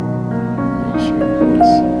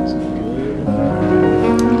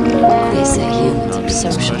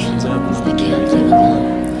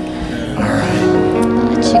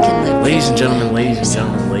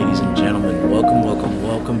ladies and gentlemen,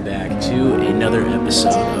 welcome back to another episode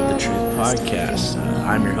of the Truth Podcast.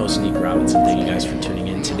 I'm your host, Nick Robinson. Thank you guys for tuning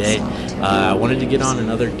in today. I wanted to get on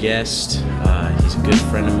another guest. He's a good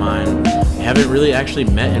friend of mine. We haven't really actually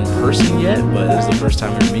met in person yet, but this is the first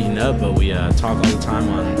time we're meeting up. But we talk all the time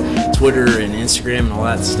on Twitter and Instagram and all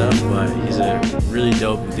that stuff. But he's a really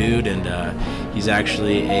dope dude, and he's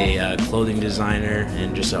actually a clothing designer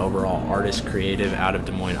and just an overall artist creative out of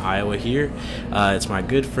Des Moines, Iowa here. It's my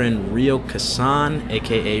good friend Rio Kassan,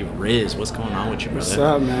 a.k.a. Riz. What's going on with you, brother? What's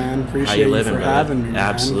up, man? Appreciate How you living, for brother? having me, man.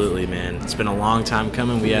 Absolutely, man. It's been a long time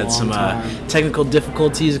coming. We had some technical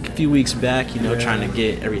difficulties a few weeks back, trying to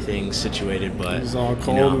get everything situated. But it was all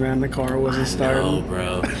cold, man. The car wasn't starting. Oh,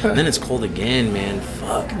 bro. And then it's cold again, man.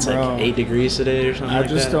 Fuck. It's like 8 degrees today or something I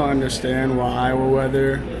just don't understand why Iowa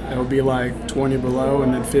weather, it'll be like 20 below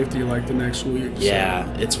and then 50 like the next week. Yeah,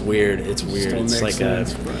 it's weird. It's weird. It's like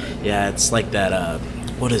it's like that,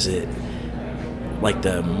 what is it? Like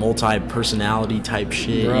the multi-personality type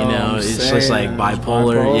shit, Bro, It's just like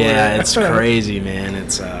bipolar. Yeah, it's crazy, man.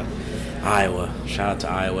 It's Iowa. Shout out to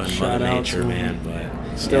Iowa and Mother Nature, man.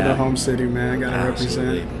 But still the home city, man. Gotta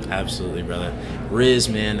represent. Absolutely, brother. Riz,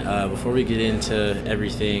 man, before we get into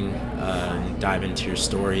everything and dive into your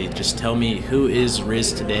story, just tell me, who is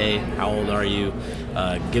Riz today? How old are you?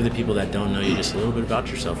 Give the people that don't know you just a little bit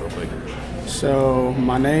about yourself real quick. So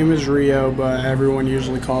my name is Rio, but everyone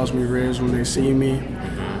usually calls me Riz when they see me.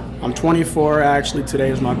 Mm-hmm. I'm 24, actually. Today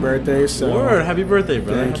is my birthday. So Word, happy birthday,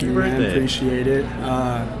 brother. Thank you, man. Appreciate it.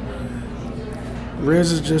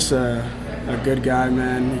 Riz is just a good guy,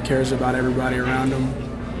 man. He cares about everybody around him.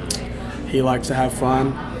 He likes to have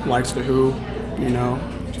fun, likes to hoop,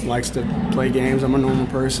 likes to play games. I'm a normal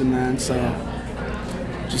person, man, so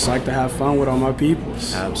just like to have fun with all my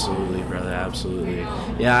peoples. Absolutely, brother, absolutely.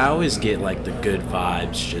 Yeah, I always get like the good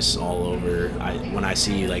vibes just all over when I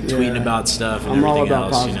see you like tweeting about stuff and I'm everything all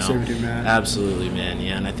about else, positivity, man. Absolutely, man.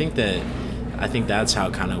 Yeah, and I think that's how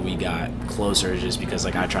kind of we got closer, just because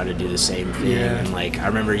like I try to do the same thing. And like I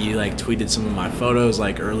remember you like tweeted some of my photos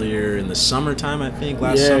like earlier in the summertime, I think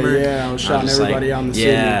last summer. Yeah, I was shouting everybody on the city.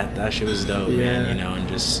 Yeah, that shit was dope, man. And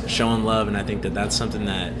just showing love, and I think that that's something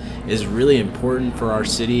that is really important for our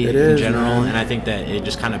city in general. Man. And I think that it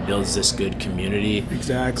just kind of builds this good community.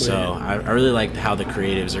 Exactly. So I really like how the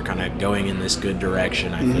creatives are kind of going in this good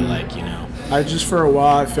direction. I feel like I just for a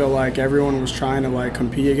while I feel like everyone was trying to like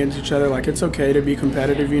compete against each other. Like it's okay to be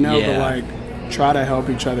competitive, but like try to help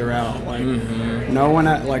each other out. Like no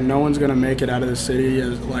one's gonna make it out of the city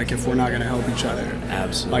if we're not gonna help each other.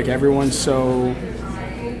 Absolutely. Like everyone's so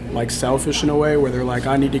like selfish in a way where they're like,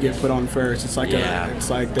 I need to get put on first. It's like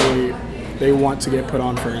they want to get put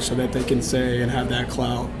on first so that they can say and have that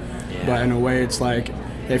clout. Yeah. But in a way it's like,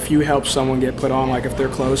 if you help someone get put on, like if they're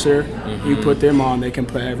closer, you put them on, they can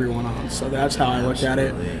put everyone on. So that's how I look at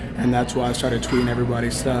it, and that's why I started tweeting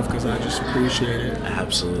everybody's stuff, because I just appreciate it.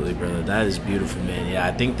 Absolutely, brother. That is beautiful, man. Yeah,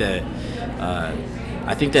 I think that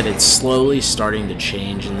it's slowly starting to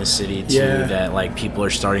change in the city too. Yeah. That like people are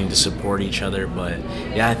starting to support each other. But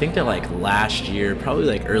yeah, I think that like last year, probably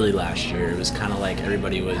like early last year, it was kind of like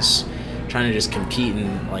everybody was trying to just compete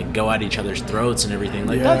and like go at each other's throats and everything.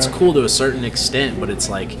 Like that's cool to a certain extent, but it's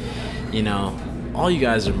like, all you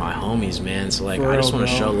guys are my homies, man. So like I just want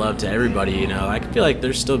to show love to everybody. I feel like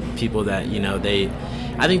there's still people that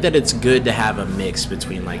I think that it's good to have a mix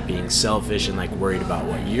between like being selfish and like worried about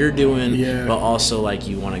what you're doing, but also like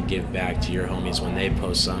you want to give back to your homies when they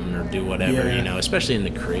post something or do whatever, especially in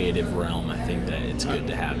the creative realm. I think that it's good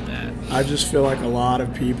to have that. I just feel like a lot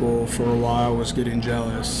of people for a while was getting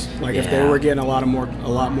jealous. Like if they were getting a lot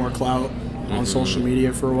more clout on social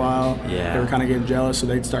media for a while, they were kind of getting jealous, so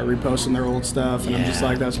they'd start reposting their old stuff, and I'm just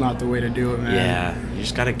like, that's not the way to do it, man. Yeah, you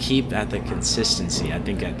just got to keep at the consistency. I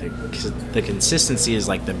think the consistency is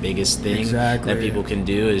like the biggest thing that people can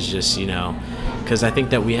do, is just, because I think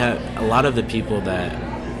that we have a lot of the people that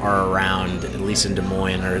are around, at least in Des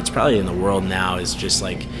Moines, or it's probably in the world now, is just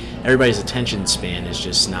like everybody's attention span is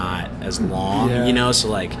just not as long, so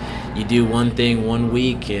like you do one thing one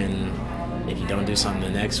week, and if you don't do something the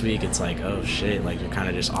next week, it's like, oh shit, like you're kind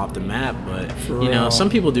of just off the map. But some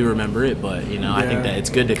people do remember it, but I think that it's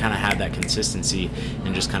good to kind of have that consistency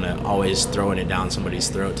and just kind of always throwing it down somebody's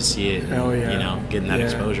throat to see it and, getting that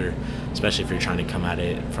exposure, especially if you're trying to come at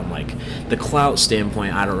it from like the clout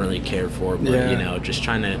standpoint. I don't really care for, but just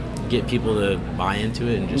trying to get people to buy into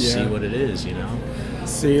it and just see what it is.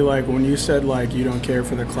 See, like when you said like you don't care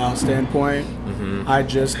for the clout standpoint, I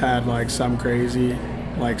just had like some crazy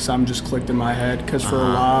like something just clicked in my head, because for a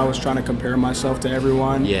while I was trying to compare myself to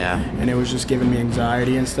everyone. Yeah. And it was just giving me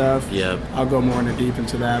anxiety and stuff. Yep. I'll go more deep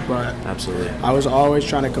into that, but absolutely, I was always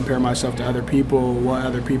trying to compare myself to other people, what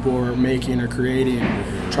other people were making or creating,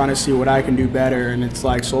 trying to see what I can do better. And it's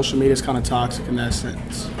like social media is kind of toxic in that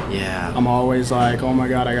sense. Yeah. I'm always like, oh my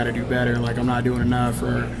God, I got to do better. Like, I'm not doing enough,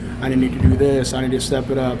 or I need to do this. I need to step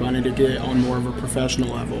it up. I need to get on more of a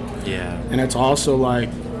professional level. Yeah. And it's also like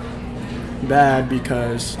bad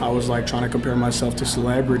because I was like trying to compare myself to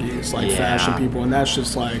celebrities, like fashion people, and that's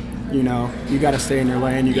just like, you know, you got to stay in your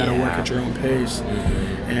lane. You got to work at your own pace.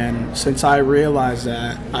 And since I realized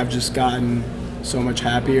that, I've just gotten so much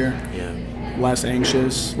happier, less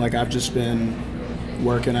anxious. Like, I've just been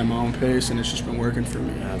working at my own pace, and it's just been working for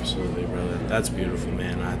me. Absolutely, brother. That's beautiful,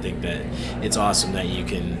 man. I think that it's awesome that you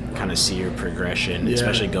can kind of see your progression,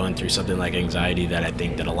 especially going through something like anxiety that I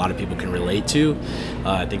think that a lot of people can relate to.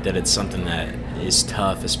 I think that it's something that is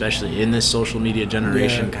tough, especially in this social media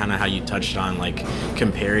generation, kind of how you touched on, like,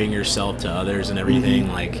 comparing yourself to others and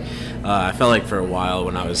everything. Like, I felt like for a while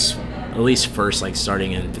when I was at least first, like,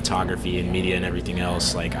 starting in photography and media and everything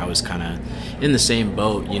else, like, I was kind of in the same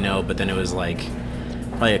boat, you know, but then it was like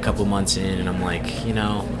probably a couple months in, and I'm like, you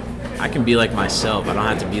know, I can be like myself. I don't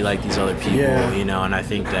have to be like these other people, you know. And I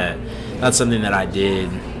think that that's something that I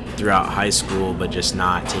did throughout high school, but just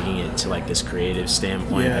not taking it to like this creative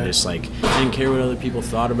standpoint. I just like didn't care what other people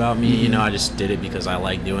thought about me. You know, I just did it because I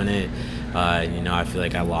like doing it. You know, I feel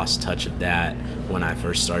like I lost touch of that when I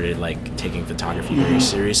first started like taking photography very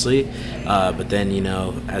seriously. But then, you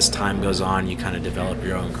know, as time goes on, you kind of develop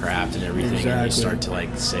your own craft and everything, and you start to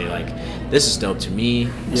like say like, this is dope to me,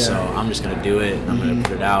 so I'm just gonna do it. I'm gonna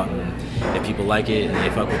put it out, and if people like it and they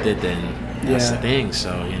fuck with it, then that's the thing.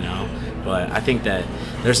 So, you know, but I think that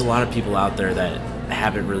there's a lot of people out there that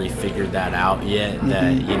haven't really figured that out yet,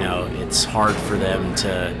 that, you know, it's hard for them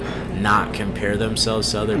to not compare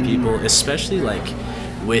themselves to other people, especially like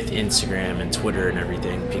with Instagram and Twitter and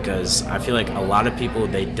everything, because I feel like a lot of people,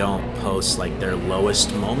 they don't post like their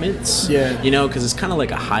lowest moments, you know, because it's kind of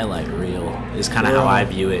like a highlight reel is kind of how I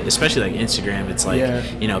view it, especially like Instagram. It's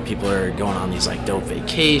like, you know, people are going on these like dope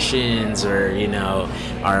vacations, or, you know,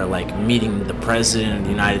 are like meeting the president of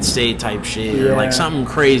the United States type shit, or like something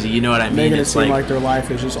crazy, you know what I mean? Making it seem like their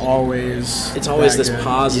life is just always, it's always this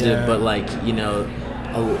positive, but like, you know,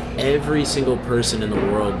 every single person in the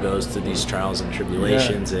world goes through these trials and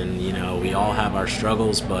tribulations, and, you know, we all have our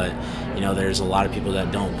struggles, but, you know, there's a lot of people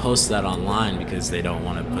that don't post that online because they don't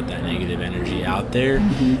want to put that negative energy out there.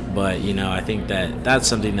 But, you know, I think that that's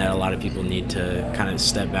something that a lot of people need to kind of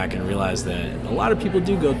step back and realize that a lot of people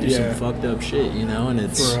do go through some fucked up shit, you know, and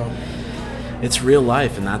it's real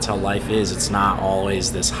life, and that's how life is. It's not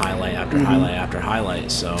always this highlight after highlight after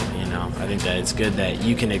highlight. So, you know, I think that it's good that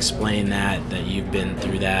you can explain that you've been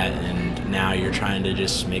through that, and now you're trying to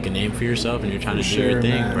just make a name for yourself, and you're trying to do your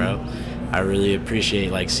thing, bro. I really appreciate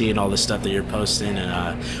like seeing all the stuff that you're posting,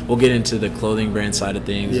 and we'll get into the clothing brand side of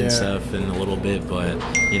things and stuff in a little bit, but,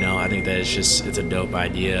 you know, I think that it's a dope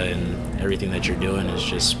idea, and everything that you're doing is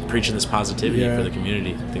just preaching this positivity for the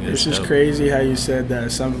community. I think it's just crazy how you said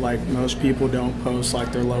that most people don't post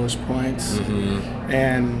like their lowest points.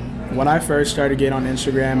 And when I first started getting on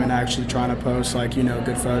Instagram and actually trying to post like, you know,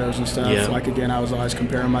 good photos and stuff, like, again, I was always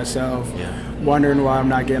comparing myself, wondering why I'm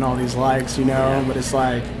not getting all these likes, you know. But it's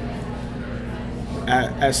like,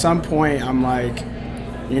 at some point, I'm like,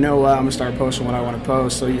 you know what, I'm gonna start posting what I want to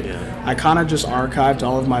post. So I kind of just archived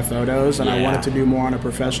all of my photos, and I wanted to do more on a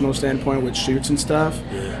professional standpoint with shoots and stuff.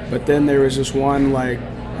 But then there was this one like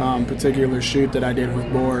particular shoot that I did with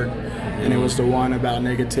Borg, and it was the one about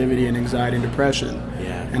negativity and anxiety and depression.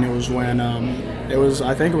 And it was when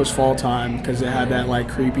I think it was fall time, because it had that like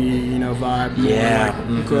creepy, you know, vibe,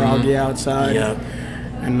 like groggy outside.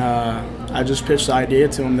 And I just pitched the idea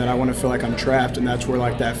to him that I want to feel like I'm trapped, and that's where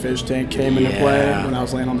like that fish tank came into play when I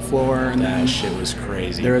was laying on the floor. And that shit was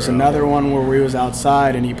crazy. There was another one where we was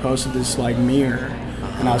outside, and he posted this like mirror,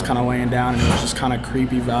 and I was kind of laying down, and it was just kind of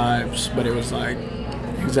creepy vibes, but it was like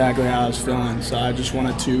exactly how I was feeling. So I just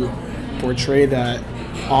wanted to portray that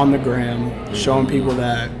on the gram, showing people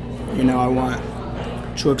that, you know, I want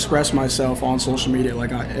to express myself on social media.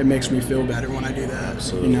 Like, it makes me feel better when I do that.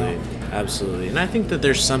 Absolutely. You know. Absolutely. And I think that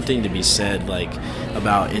there's something to be said, like,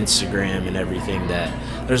 about Instagram and everything, that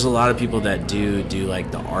there's a lot of people that do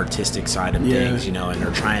like the artistic side of things, you know, and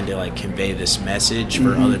are trying to like convey this message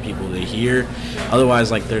for other people to hear.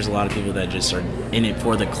 Otherwise, like, there's a lot of people that just are in it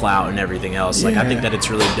for the clout and everything else. Like, I think that it's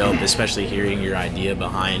really dope, especially hearing your idea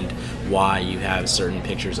behind why you have certain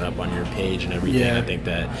pictures up on your page and everything. I think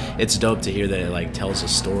that it's dope to hear that it like tells a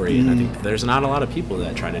story, and I think that there's not a lot of people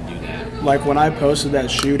that try to do that. Like, when I posted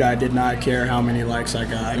that shoot, I did not care how many likes I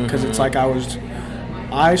got, because it's like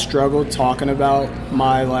I struggled talking about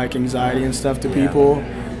my like anxiety and stuff to people,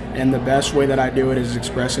 and the best way that I do it is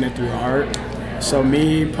expressing it through art. So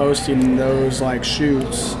me posting those like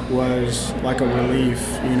shoots was like a relief,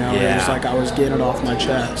 you know. It was like I was getting it off my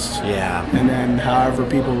chest. And then however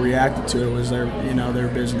people reacted to it was their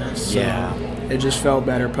business. So it just felt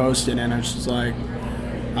better posting, and it's just like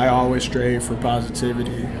I always strive for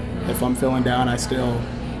positivity. If I'm feeling down, I still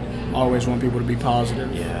always want people to be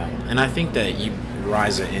positive. And I think that you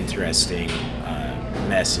rise an interesting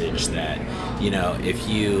message that, you know, if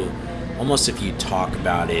you talk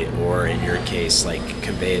about it, or in your case, like,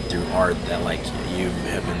 convey it through art, that like you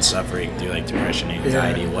have been suffering through like depression,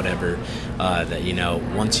 anxiety, whatever, that, you know,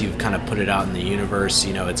 once you've kind of put it out in the universe,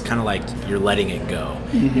 you know, it's kind of like you're letting it go.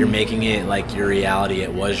 You're making it like your reality.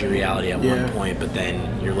 It was your reality at one point, but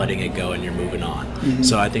then you're letting it go and you're moving on.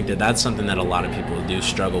 So I think that that's something that a lot of people do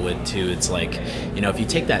struggle with too. It's like, you know, if you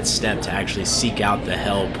take that step to actually seek out the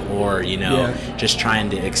help, or, you know, just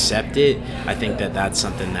trying to accept it, I think that that's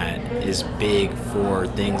something that is big for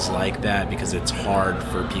things like that, because it's hard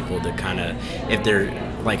for people to kind of, if they're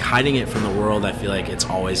like hiding it from the world, I feel like it's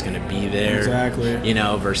always going to be there. You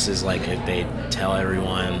know, versus like if they tell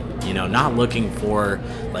everyone, you know, not looking for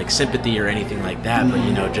like sympathy or anything like that, but,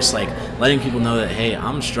 you know, just like letting people know that, hey,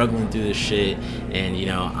 I'm struggling through this shit, and, you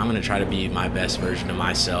know, I'm going to try to be my best version of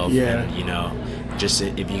myself. And, you know, just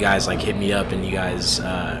if you guys like hit me up and you guys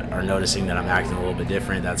are noticing that I'm acting a little bit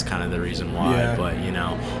different, that's kind of the reason why. But, you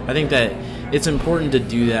know, I think that it's important to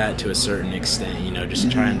do that to a certain extent, you know,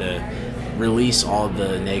 just trying to release all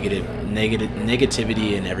the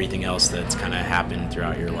negativity and everything else that's kind of happened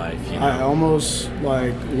throughout your life, you know? I almost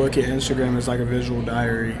like look at Instagram as like a visual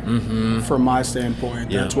diary from my standpoint.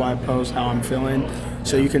 That's why I post how I'm feeling,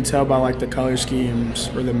 so you can tell by like the color schemes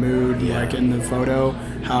or the mood like in the photo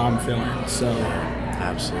how I'm feeling. So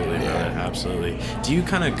absolutely, brother, absolutely. Do you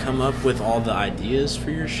kind of come up with all the ideas for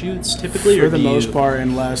your shoots typically, for the most part,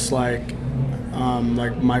 unless like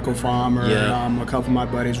Michael Fromm or a couple of my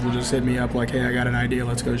buddies will just hit me up like, hey, I got an idea,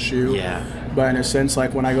 let's go shoot. But in a sense,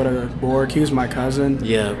 like when I go to Borg, he's my cousin.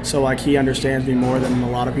 So like he understands me more than a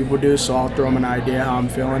lot of people do, so I'll throw him an idea how I'm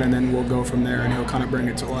feeling, and then we'll go from there, and he'll kind of bring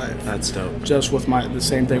it to life. That's dope. Just with the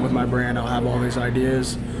same thing with my brand, I'll have all these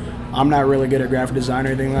ideas. I'm not really good at graphic design or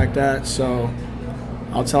anything like that, so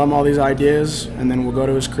I'll tell him all these ideas, and then we'll go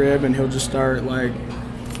to his crib, and he'll just start like,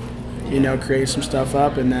 you know, create some stuff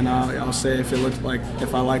up, and then I'll say if it looks like,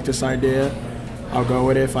 if I like this idea, I'll go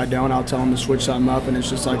with it. If I don't, I'll tell him to switch something up, and it's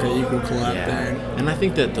just like an equal collab thing. And I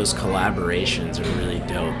think that those collaborations are really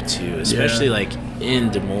dope too, especially like in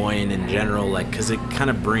Des Moines in general, like, because it kind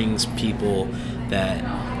of brings people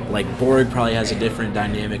that, like, Borg probably has a different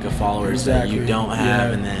dynamic of followers that you don't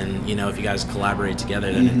have, and then, you know, if you guys collaborate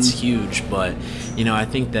together, then it's huge. But, you know, I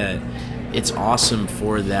think that it's awesome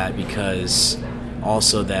for that, because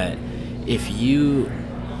also that if you,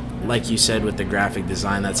 like you said with the graphic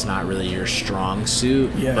design, that's not really your strong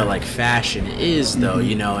suit, but like fashion is though,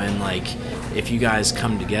 you know, and like if you guys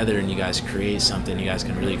come together and you guys create something, you guys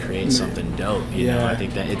can really create something dope, you know. I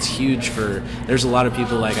think that it's huge for, there's a lot of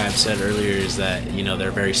people, like I've said earlier, is that, you know,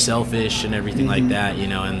 they're very selfish and everything like that, you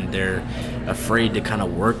know, and they're afraid to kind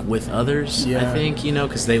of work with others, I think, you know,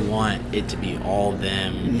 because they want it to be all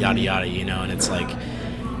them, yada yada, you know. And it's like,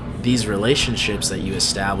 these relationships that you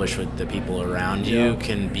establish with the people around you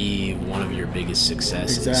can be one of your biggest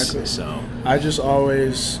successes. So I just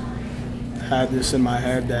always had this in my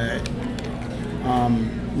head that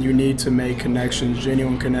you need to make connections,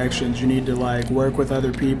 genuine connections. You need to like work with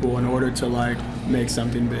other people in order to like make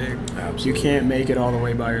something big. You can't make it all the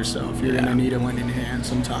way by yourself. You're gonna need a lending hand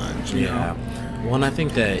sometimes, you know? Well, and I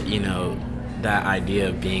think that, you know, that idea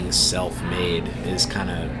of being self-made is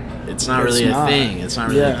kind of, it's not really a thing. It's not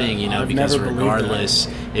really a thing, you know, because regardless,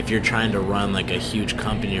 if you're trying to run like a huge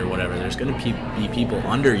company or whatever, there's going to be people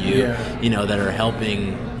under you, you know, that are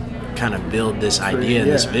helping kind of build this idea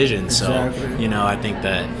and this vision. So, you know, I think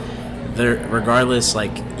that regardless,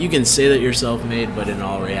 like, you can say that you're self-made, but in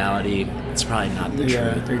all reality, it's probably not the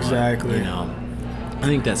truth. Exactly. But, you know, I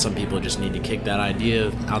think that some people just need to kick that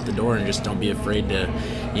idea out the door and just don't be afraid to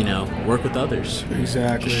work with others.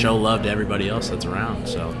 Exactly. Just show love to everybody else that's around.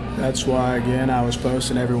 So that's why, again, I was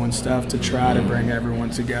posting everyone's stuff to try to bring everyone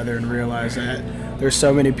together and realize that there's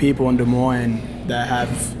so many people in Des Moines that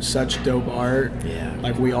have such dope art. Yeah.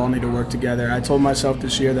 Like, we all need to work together. I told myself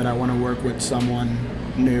this year that I want to work with someone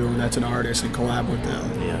new that's an artist and collab with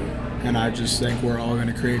them. Yeah. And I just think we're all going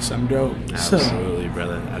to create some dope. Absolutely,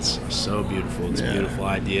 brother. That's so beautiful. It's a beautiful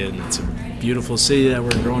idea, and it's a beautiful city that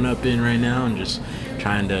we're growing up in right now, and just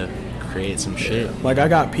trying to create some shit. Like, I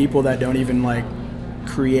got people that don't even like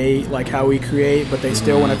create like how we create, but they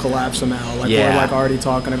still want to collab somehow. Like, we're like already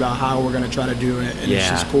talking about how we're going to try to do it, and it's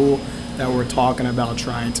just cool that we're talking about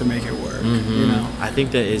trying to make it work. I think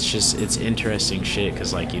that it's interesting shit,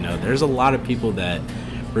 because like, there's a lot of people that,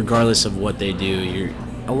 regardless of what they do,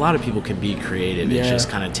 a lot of people can be creative. It just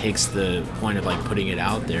kind of takes the point of like putting it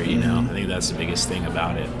out there. I think that's the biggest thing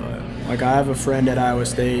about it. But like, I have a friend at Iowa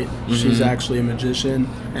State. She's actually a magician,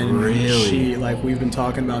 and she we've been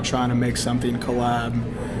talking about trying to make something collab.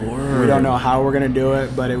 We don't know how we're gonna do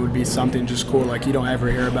it, but it would be something just cool. Like, you don't ever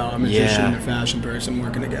hear about a magician and a fashion person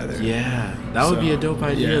working together. Yeah, that would be a dope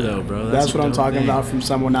idea, though, bro. That's what I'm talking about, from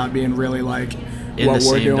someone not being really like in what the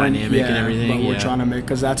we're same doing, dynamic and everything. But we're trying to make,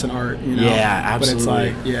 because that's an art, Yeah, absolutely.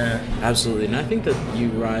 But it's like, absolutely. And I think that you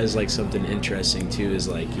rise like something interesting too. Is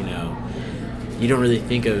like, you don't really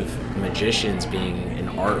think of magicians being an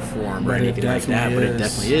art form or anything like that, but it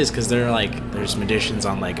definitely is, because there's magicians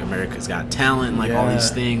on like America's Got Talent, and like all these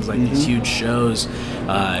things, like these huge shows,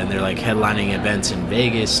 and they're like headlining events in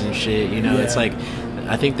Vegas and shit. It's like,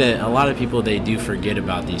 I think that a lot of people, they do forget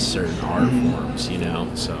about these certain art forms,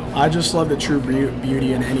 so I just love the true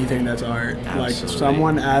beauty in anything that's art. Absolutely. Like,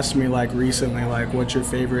 someone asked me like recently, like, what's your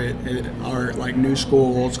favorite art, like new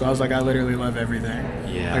school, old school? I was like, I literally love everything.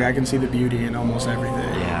 Yeah. Like, I can see the beauty in almost everything.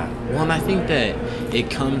 Yeah. Well, and I think that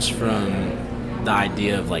it comes from the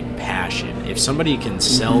idea of like passion. If somebody can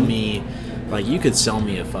sell me, like, you could sell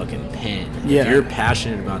me a fucking pen. Yeah. If you're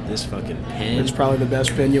passionate about this fucking pen, it's probably the best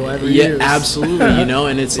pen you'll ever use. Yeah, absolutely.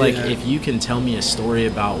 And it's like, if you can tell me a story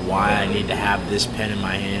about why I need to have this pen in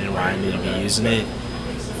my hand and why I need to be using it,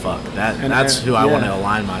 fuck that. That's who I want to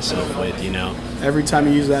align myself with. Every time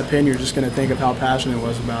you use that pen, you're just going to think of how passionate it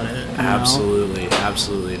was about it.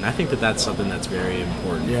 Absolutely. And I think that that's something that's very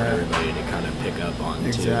important for everybody to kind of pick up on.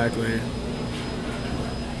 Exactly. Too.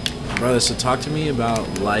 Brother, so talk to me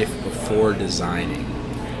about life before designing.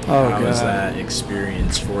 How was that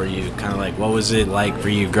experience for you? Kind of like, what was it like for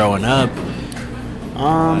you growing up?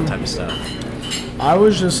 That type of stuff. I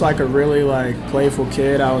was just like a really like playful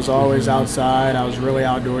kid. I was always outside. I was a really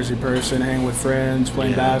outdoorsy person, hanging with friends,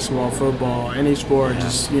 playing basketball, football, any sport,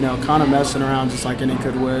 just, kind of messing around just like any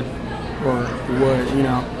kid would or would,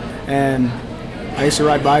 And I used to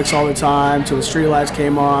ride bikes all the time till the street lights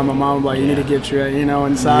came on. My mom was like, you need to get your,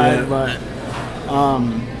 inside. But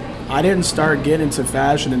I didn't start getting into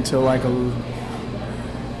fashion until like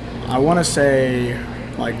I want to say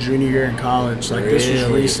like junior year in college. Like, this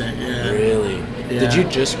was recent. Really? Yeah. Did you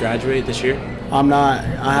just graduate this year? I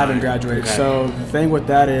haven't graduated. Okay. So the thing with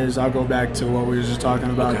that is, I'll go back to what we were just talking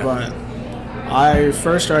about. But I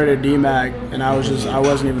first started at DMAC, and I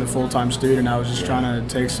wasn't even a full-time student. I was just trying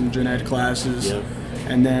to take some gen ed classes.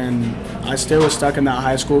 And then I still was stuck in that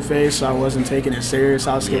high school phase, so I wasn't taking it serious.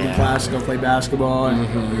 I was skipping class to go play basketball.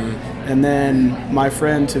 And then my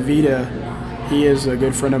friend Tavita, he is a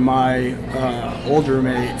good friend of my old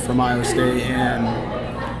roommate from Iowa State, and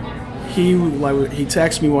he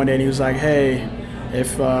texted me one day and he was like, hey,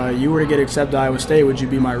 if you were to get accepted to Iowa State, would you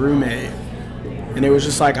be my roommate? And it was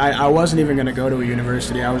just like, I wasn't even going to go to a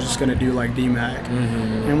university. I was just going to do like DMAC.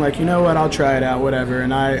 And I'm like, you know what, I'll try it out, whatever.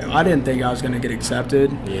 And I didn't think I was going to get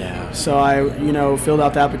accepted. So I, filled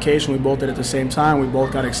out the application. We both did it at the same time. We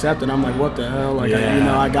both got accepted. I'm like, what the hell? Like,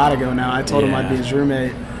 I got to go now. I told him I'd be his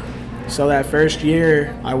roommate. So that first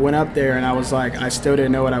year, I went up there and I was like, I still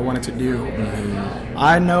didn't know what I wanted to do.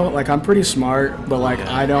 I know, like, I'm pretty smart, but like,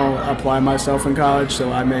 I don't apply myself in college,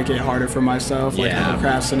 so I make it harder for myself. Like, I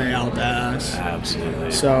procrastinate out the ass.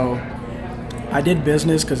 Absolutely. So I did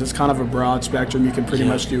business because it's kind of a broad spectrum. You can pretty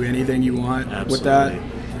much do anything you want with that.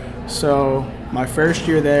 So my first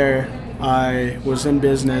year there, I was in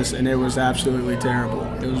business and it was absolutely terrible.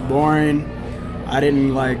 It was boring. I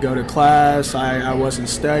didn't like go to class. I wasn't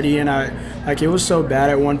studying. It was so bad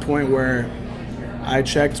at one point where I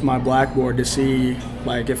checked my Blackboard to see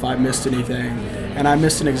like if I missed anything, and I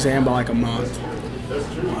missed an exam by like a month.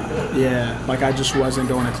 Yeah, like I just wasn't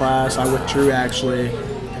going to class. I withdrew actually,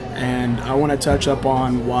 and I want to touch up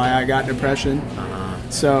on why I got depression.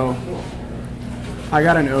 So I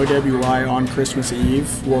got an OWI on Christmas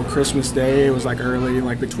Eve. Well, Christmas Day, it was like early,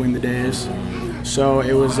 like between the days. So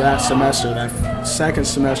it was that semester, that second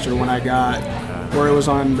semester when I got, or it was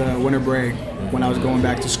on the winter break when I was going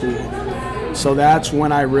back to school. So that's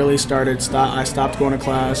when I really I stopped going to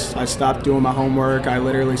class. I stopped doing my homework. I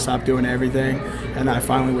literally stopped doing everything, and I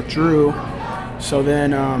finally withdrew. So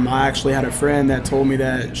then I actually had a friend that told me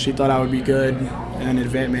that she thought I would be good in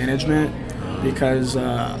event management because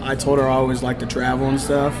I told her I always liked to travel and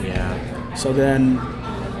stuff. Yeah. So then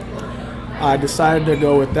I decided to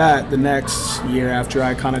go with that the next year after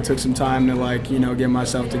I kind of took some time to get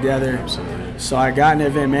myself together. Absolutely. So I got in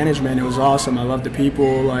event management. It was awesome. I loved the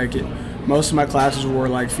people. Most of my classes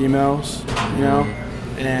were females,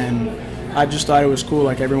 and I just thought it was cool.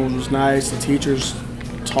 Everyone was nice. The teachers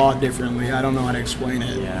taught differently. I don't know how to explain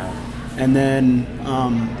it. Yeah. And then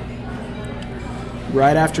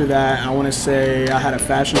right after that, I want to say I had a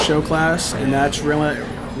fashion show class, and that's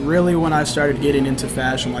really when I started getting into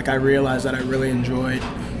fashion. I realized that I really enjoyed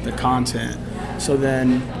the content. So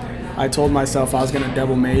then I told myself I was going to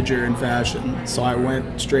double major in fashion. So I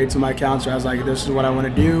went straight to my counselor. I was like, this is what I want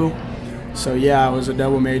to do. So yeah, I was a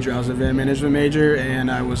double major. I was an event management major and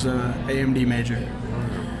I was a AMD major.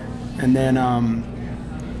 And then I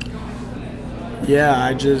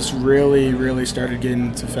just really started getting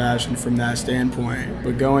into fashion from that standpoint.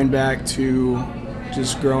 But going back to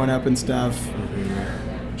just growing up and stuff,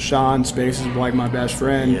 Sean Space is my best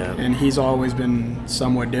friend, and he's always been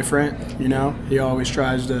somewhat different, He always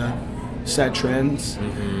tries to set trends.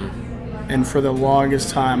 And for the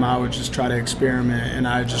longest time, I would just try to experiment, and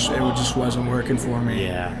it just wasn't working for me.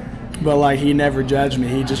 Yeah. But he never judged me.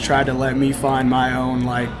 He just tried to let me find my own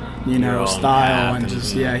style, and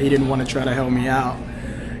just he didn't want to try to help me out.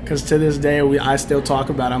 Because to this day, I still talk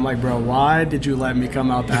about it. I'm like, bro, why did you let me come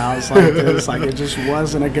out the house like this? It just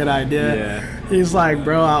wasn't a good idea. Yeah. He's like,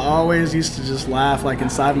 bro, I always used to just laugh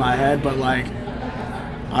inside my head, but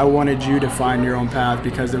I wanted you to find your own path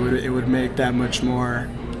because it would make that much more.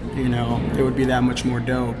 It would be that much more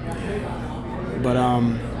dope. But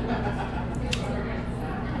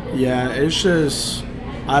it's just,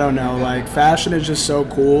 I don't know, fashion is just so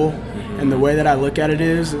cool. And the way that I look at it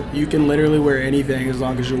is you can literally wear anything as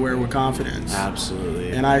long as you wear it with confidence.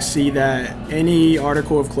 Absolutely. And I see that any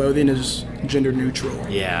article of clothing is gender neutral.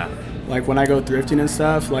 Yeah. When I go thrifting and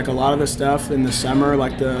stuff, a lot of the stuff in the summer,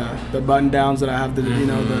 the button downs that I have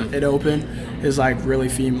it open is really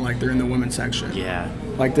female, they're in the women's section. Yeah.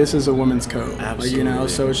 This is a woman's coat. Absolutely.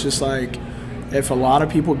 So it's just if a lot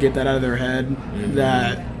of people get that out of their head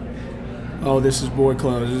that, oh, this is boy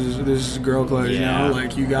clothes, this is girl clothes,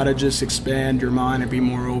 you gotta just expand your mind and be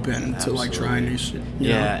more open to trying new shit.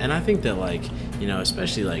 Yeah, and I think that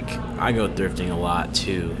especially I go thrifting a lot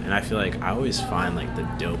too, and I feel I always find the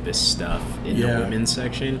dopest stuff in the women's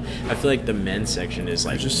section. I feel the men's section is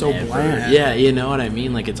just so bland. Yeah, you know what I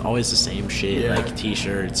mean? It's always the same shit,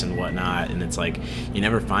 t-shirts and whatnot, and it's you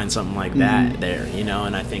never find something like that there,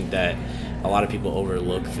 and I think that a lot of people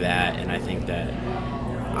overlook that, and I think that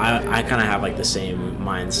I kind of have the same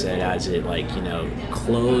mindset as it,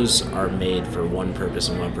 clothes are made for one purpose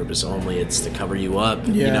and one purpose only. It's to cover you up,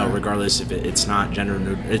 regardless if it's not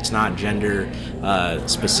gender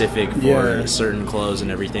specific for certain clothes and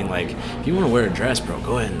everything. If you want to wear a dress, bro,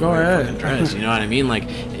 go ahead and wear a fucking dress. You know what I mean? I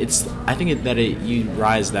think that you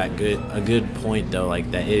rise a good point though,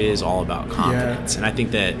 that it is all about confidence, and I think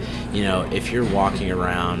that if you're walking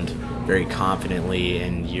around very confidently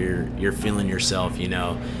and you're feeling yourself,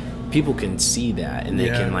 people can see that and they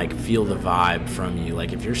can feel the vibe from you.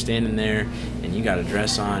 If you're standing there and you got a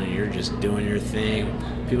dress on and you're just doing your thing,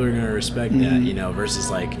 people are gonna respect that, versus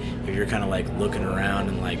if you're kind of looking around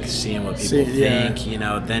and seeing what people think,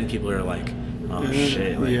 then people are oh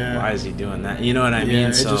shit, why is he doing that? You know what I mean?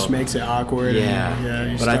 It just makes it awkward.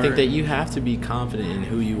 But I think that you have to be confident in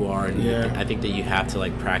who you are, and I think that you have to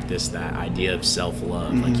practice that idea of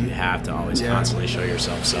self-love. You have to always constantly show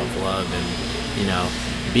yourself self-love, and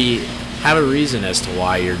have a reason as to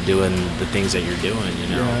why you're doing the things that you're doing.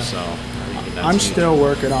 So I think I'm still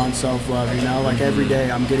working on self-love. Every day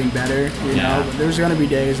I'm getting better. But there's gonna be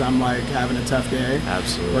days I'm having a tough day,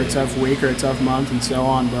 absolutely, or a tough week, or a tough month, and so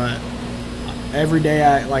on. But every day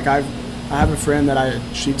I have a friend that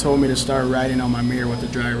she told me to start writing on my mirror with a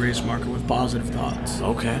dry erase marker with positive thoughts.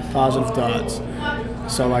 Okay. Positive thoughts.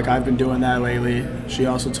 So I've been doing that lately. She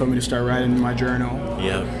also told me to start writing in my journal.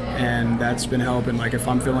 Yep. And that's been helping. If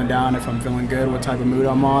I'm feeling down, if I'm feeling good, what type of mood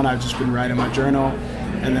I'm on, I've just been writing my journal.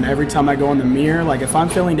 And then every time I go in the mirror, if I'm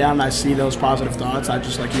feeling down and I see those positive thoughts, I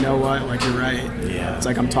just you know what, you're right. Yeah. It's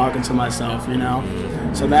I'm talking to myself,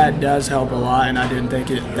 So that does help a lot, and I didn't think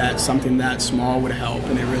that something that small would help,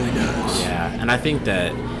 and it really does. Yeah, and I think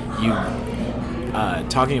that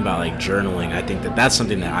talking about like journaling, I think that that's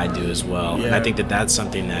something that I do as well. Yeah. And I think that that's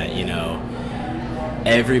something that, you know,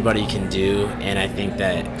 everybody can do. And I think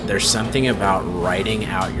that there's something about writing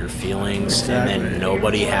out your feelings and then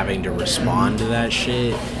nobody having to respond to that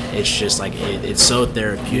shit. It's just like it's so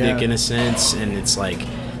therapeutic in a sense. And it's like,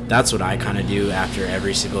 that's what I kind of do after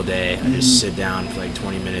every single day. I just sit down for like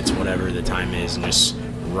 20 minutes, whatever the time is, and just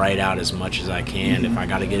write out as much as I can. If I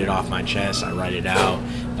got to get it off my chest, I write it out.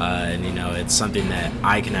 And, you know, it's something that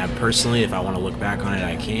I can have personally. If I want to look back on it,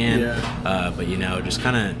 I can. But, you know, just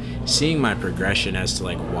kind of seeing my progression as to,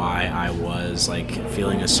 like, why I was, like,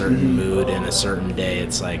 feeling a certain mood in a certain day.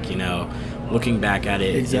 It's like, you know, looking back at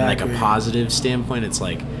it in, like, a positive standpoint, it's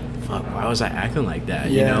like, fuck, why was I acting like that?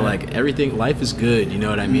 You know, like, everything, life is good, you know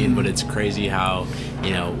what I mean? But it's crazy how,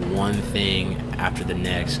 you know, one thing after the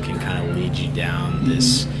next can kind of lead you down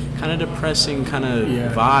this kind of depressing kind of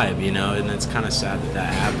vibe, you know, and it's kind of sad that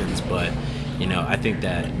that happens. But, you know, I think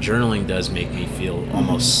that journaling does make me feel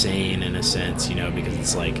almost sane in a sense, you know, because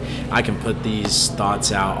it's like I can put these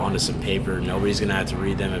thoughts out onto some paper. Nobody's going to have to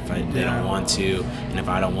read them if they don't want to, and if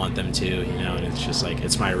I don't want them to, you know, and it's just like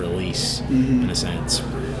it's my release in a sense.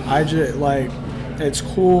 I just, like, it's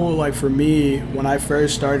cool, like, for me, when I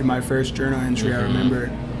first started my first journal entry, I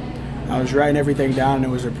remember I was writing everything down, and it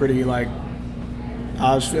was a pretty, like,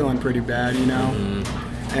 I was feeling pretty bad, you know?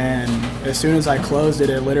 And as soon as I closed it,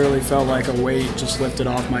 it literally felt like a weight just lifted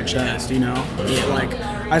off my chest, you know? Like,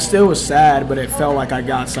 I still was sad, but it felt like I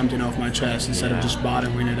got something off my chest instead of just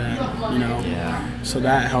bottling it in, you know? So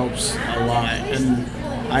that helps a lot. And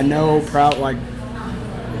I know, like,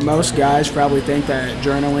 most guys probably think that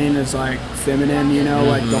journaling is, like, feminine, you know,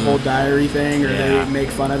 like the whole diary thing, or they make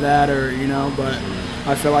fun of that, or, you know, but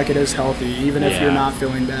I feel like it is healthy. Even if you're not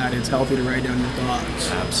feeling bad, it's healthy to write down your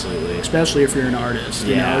thoughts. Absolutely. Especially if you're an artist,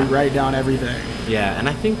 you know, write down everything. Yeah, and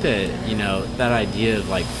I think that, you know, that idea of,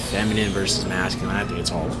 like, feminine versus masculine, I think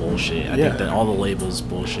it's all bullshit. I think that all the labels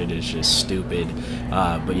bullshit is just stupid.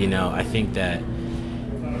 But, you know, I think that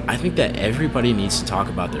everybody needs to talk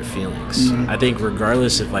about their feelings. I think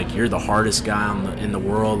regardless if, like, you're the hardest guy in the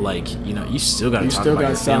world, like, you know, you still got to talk about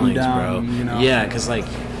your feelings, bro. You know? Yeah, because, like,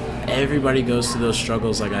 everybody goes through those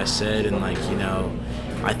struggles, like I said, and, like, you know,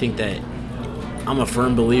 I think that I'm a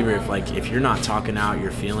firm believer if you're not talking out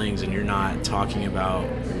your feelings and you're not talking about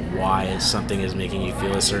why something is making you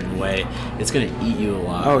feel a certain way, it's going to eat you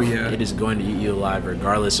alive. Oh, yeah. It is going to eat you alive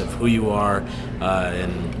regardless of who you are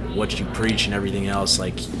and what you preach and everything else.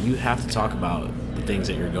 Like, you have to talk about the things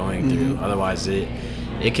that you're going through. Otherwise, it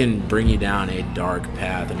can bring you down a dark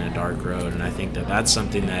path and a dark road. And I think that that's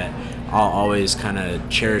something that I'll always kind of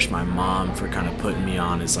cherish my mom for kind of putting me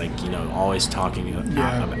on, is, like, you know, always talking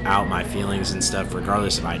out my feelings and stuff,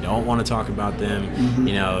 regardless if I don't want to talk about them,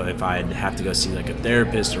 you know, if I have to go see, like, a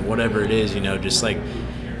therapist or whatever it is, you know, just, like,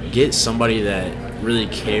 get somebody that really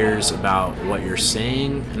cares about what you're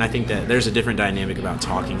saying. And I think that there's a different dynamic about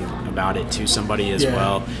talking about it to somebody as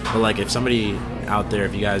well. But, like, if somebody out there,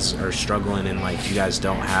 if you guys are struggling and, like, you guys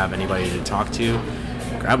don't have anybody to talk to,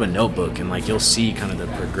 grab a notebook and, like, you'll see kind of the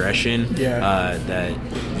progression that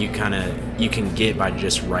you can get by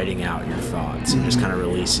just writing out your thoughts and just kind of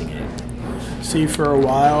releasing it. See, for a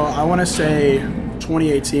while, I want to say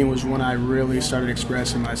 2018 was when I really started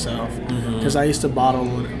expressing myself, because I used to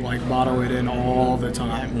bottle it in all the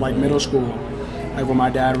time, like middle school, like when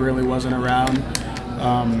my dad really wasn't around.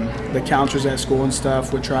 The counselors at school and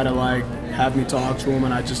stuff would try to, like, have me talk to them,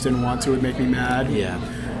 and I just didn't want to. It would make me mad.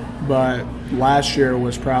 But last year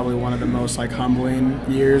was probably one of the most, like, humbling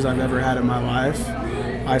years I've ever had in my life.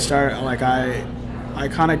 I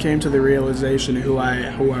kind of came to the realization of who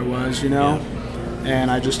I was, you know,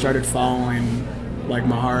 and I just started following, like,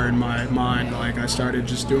 my heart and my mind. Like, I started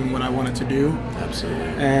just doing what I wanted to do. Absolutely.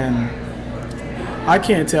 And I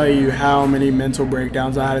can't tell you how many mental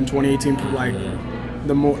breakdowns I had in 2018, like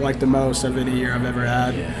the most of any year I've ever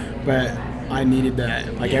had. But I needed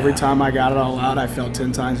that. Like, every time I got it all out, I felt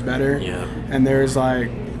 10 times better. And there's,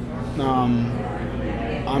 like,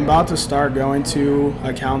 I'm about to start going to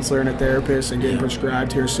a counselor and a therapist and getting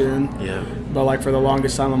prescribed here soon. But, like, for the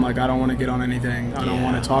longest time, I'm like, I don't want to get on anything. I don't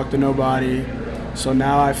want to talk to nobody. So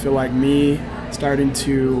now I feel like me starting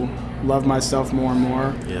to love myself more and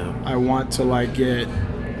more. I want to, like, get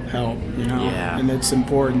help, you know? And it's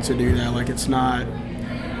important to do that. Like, it's not,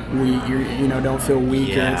 you know, don't feel weak,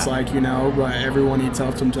 and it's like, you know, but everyone needs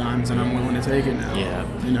help sometimes, and I'm willing to take it now.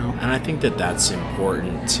 You know? And I think that that's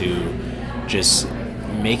important, to just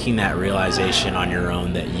making that realization on your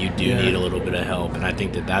own that you do need a little bit of help. And I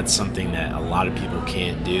think that that's something that a lot of people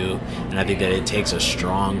can't do. And I think that it takes a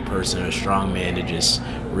strong person, a strong man, to just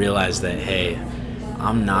realize that, hey,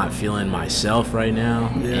 I'm not feeling myself right now,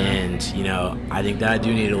 and you know, I think that I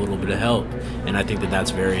do need a little bit of help, and I think that that's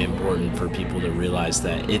very important for people to realize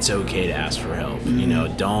that it's okay to ask for help. You know,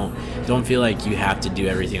 don't feel like you have to do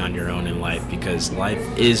everything on your own in life, because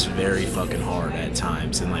life is very fucking hard at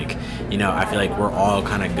times, and like, you know, I feel like we're all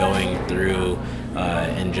kind of going through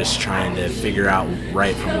and just trying to figure out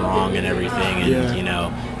right from wrong and everything, and you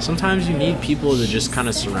know, sometimes you need people to just kind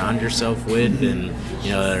of surround yourself with, and you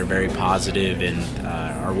know, that are very positive and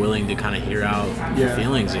are willing to kind of hear out your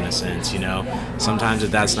feelings in a sense. You know, sometimes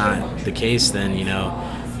if that's not the case, then you know,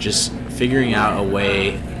 just figuring out a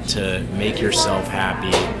way to make yourself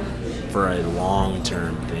happy for a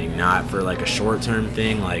long-term thing, not for like a short-term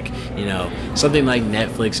thing. Like, you know, something like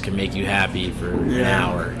Netflix can make you happy for an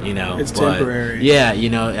hour, you know, it's temporary. Yeah, you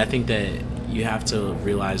know, I think that you have to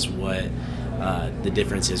realize what the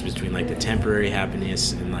difference is between like the temporary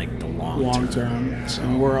happiness and like the long term. So,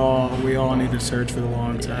 and we all need to search for the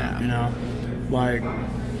long term. You know, like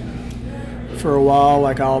for a while,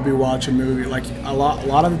 like I'll be watching movie. Like a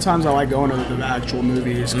lot of the times, I like going to the actual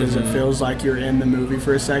movies because it feels like you're in the movie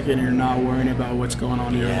for a second and you're not worrying about what's going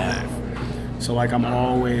on in your life. So like I'm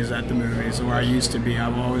always at the movies, where I used to be.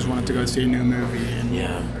 I've always wanted to go see a new movie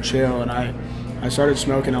and chill. And I started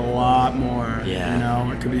smoking a lot more. You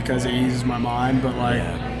know, it could be because it eases my mind, but like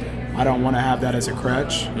I don't want to have that as a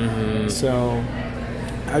crutch. So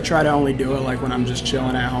I try to only do it like when I'm just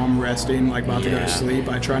chilling at home, resting, like about to go to sleep.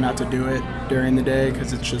 I try not to do it during the day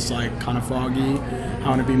because it's just like kind of foggy. I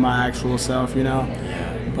want to be my actual self, you know.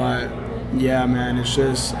 But yeah, man, it's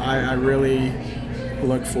just I really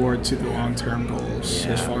look forward to the long-term goals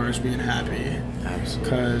as far as being happy. Absolutely.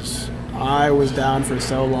 Because I was down for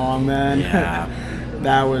so long, man.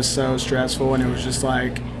 That was so stressful, and it was just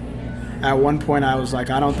like, at one point I was like,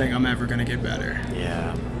 I don't think I'm ever gonna get better.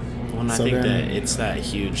 Well, and I think that it's that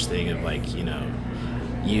huge thing of like, you know,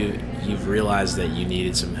 you've realized that you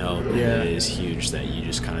needed some help, and it is huge that you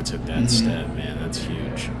just kind of took that step, man. That's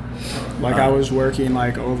huge. Like I was working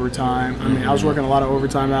like overtime. I mean, I was working a lot of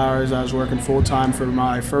overtime hours. I was working full-time for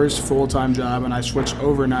my first full-time job, and I switched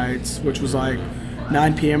overnights, which was like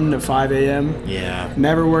 9 p.m. to 5 a.m.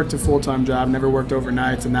 Never worked a full-time job, never worked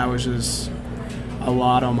overnights, and that was just a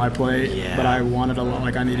lot on my plate. But I wanted a lot,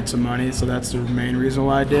 like I needed some money, so that's the main reason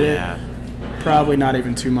why I did it. Probably not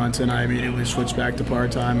even 2 months in, I immediately switched back to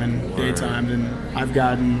part-time and daytime, and I've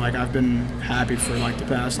been happy for like the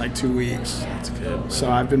past like 2 weeks. That's good.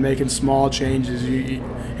 So I've been making small changes.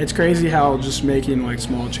 It's crazy how just making like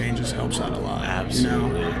small changes helps out a lot.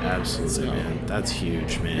 Absolutely, you know? Absolutely, man. That's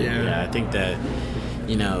huge, man. I think that,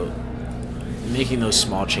 you know, making those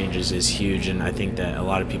small changes is huge, and I think that a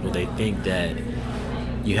lot of people, they think that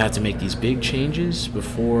you have to make these big changes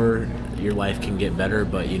before your life can get better,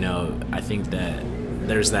 but you know, I think that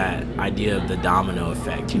there's that idea of the domino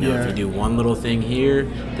effect. You know, if you do one little thing here,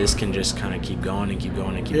 this can just kind of keep going and keep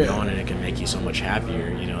going and keep going, and it can make you so much happier,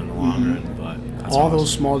 you know, in the long run. But that's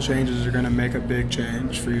those small changes are going to make a big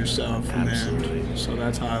change for yourself. Absolutely. So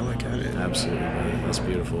that's how I look at it. Absolutely, man. That's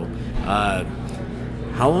beautiful.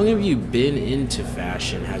 How long have you been into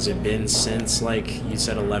fashion? Has it been since, like you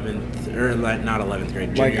said, 11th, or not 11th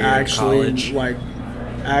grade, junior year of college? Like,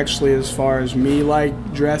 actually, as far as me,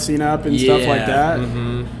 like, dressing up and stuff like that,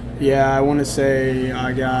 I want to say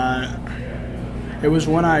it was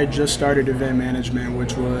when I just started event management,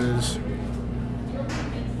 which was,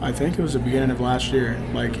 I think it was the beginning of last year,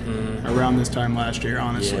 like, around this time last year,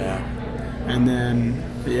 honestly. And then,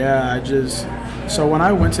 so when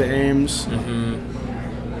I went to Ames,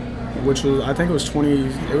 which was, I think it was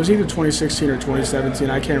either 2016 or 2017,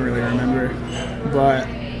 I can't really remember, but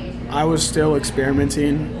I was still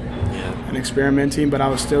experimenting, but I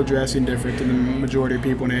was still dressing different than the majority of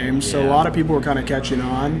people in Ames. So a lot of people were kind of catching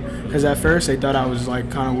on, because at first they thought I was like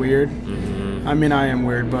kind of weird. I mean, I am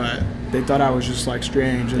weird, but they thought I was just like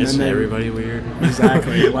strange. And Isn't everybody weird?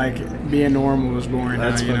 Exactly. Like being normal was boring.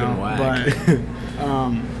 That's now, you know. Whack.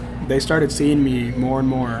 But they started seeing me more and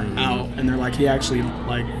more out, and they're like, he actually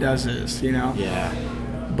like does this, you know.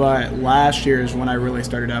 But last year is when I really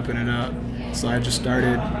started upping it up. So I just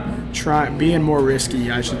started being more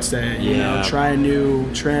risky, I should say. You know, trying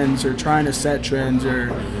new trends, or trying to set trends, or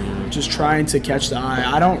just trying to catch the eye.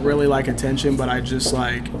 I don't really like attention, but I just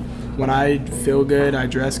like, when I feel good, I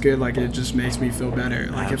dress good, like it just makes me feel better.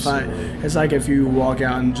 Like it's like if you walk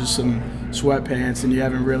out in just some sweatpants and you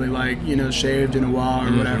haven't really like, you know, shaved in a while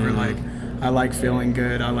or whatever, like I like feeling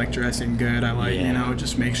good, I like dressing good, I like, you know, it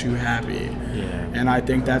just makes you happy. And I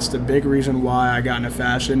think that's the big reason why I got into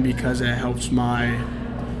fashion, because it helps my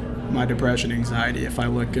depression, anxiety. If I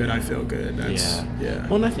look good, I feel good. That's,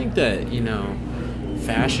 Well, and I think that, you know,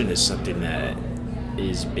 fashion is something that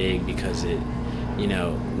is big because it, you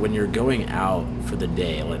know, when you're going out for the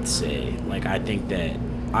day, let's say, like, I think that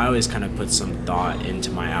I always kind of put some thought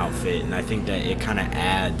into my outfit, and I think that it kind of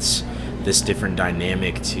adds this different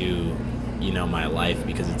dynamic to, you know, my life,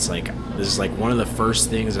 because it's like, this is like one of the first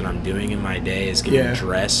things that I'm doing in my day is getting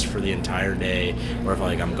dressed for the entire day, or if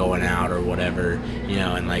like I'm going out or whatever, you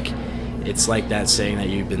know, and like, it's like that saying that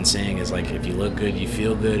you've been saying is like, if you look good, you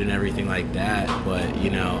feel good and everything like that. But,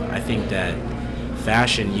 you know, I think that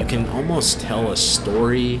fashion, you can almost tell a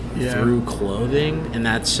story through clothing, and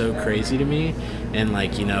that's so crazy to me. And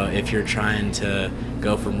like, you know, if you're trying to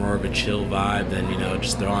go for more of a chill vibe, then, you know,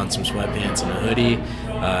 just throw on some sweatpants and a hoodie.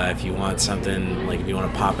 If you want something, like if you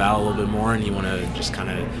want to pop out a little bit more and you want to just kind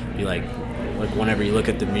of be like whenever you look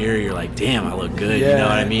at the mirror, you're like, damn, I look good, you know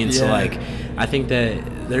what I mean? So like, I think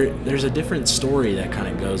that there's a different story that kind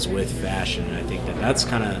of goes with fashion, and I think that that's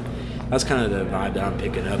kind of the vibe that I'm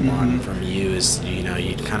picking up on from you, is, you know,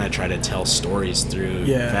 you kind of try to tell stories through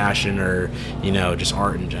fashion, or, you know, just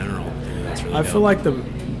art in general. That's really dope. Feel like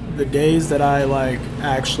the days that I like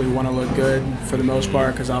actually want to look good for the most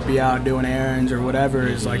part, because I'll be out doing errands or whatever,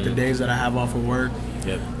 is like the days that I have off of work.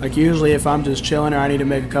 Yep. Like usually if I'm just chilling or I need to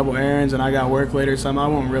make a couple errands and I got work later or something, I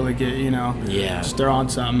won't really get, you know, just throw on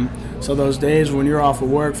something. So those days when you're off of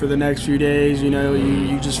work for the next few days, you know,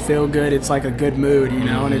 you just feel good. It's like a good mood, you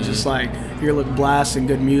know, and it's just like you're blasting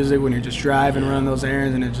good music when you're just driving, running those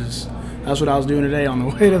errands, and it just, that's what I was doing today on the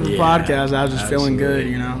way to the podcast. I was just feeling good,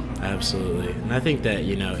 you know. Absolutely. And I think that,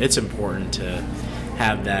 you know, it's important to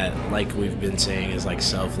have that, like we've been saying, is like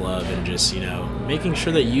self-love, and just, you know, making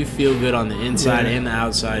sure that you feel good on the inside and the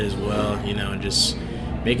outside as well, you know, and just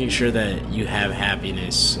making sure that you have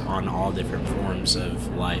happiness on all different forms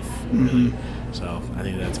of life, really. So I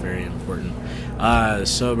think that's very important.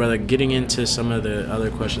 So, brother, getting into some of the other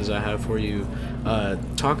questions I have for you,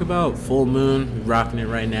 talk about Full Moon, rocking it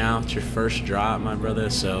right now. It's your first drop, my brother.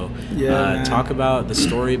 So talk about the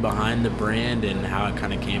story behind the brand and how it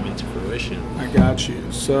kind of came into fruition. I got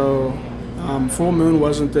you. So Full Moon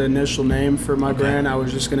wasn't the initial name for my brand. I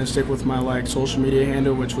was just going to stick with my like social media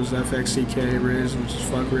handle, which was FXCK Riz, which is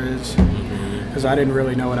Fuck Riz. Because I didn't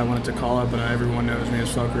really know what I wanted to call it, but everyone knows me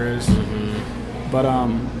as Fuck Riz. But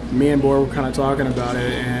me and Boar were kind of talking about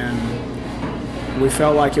it, and we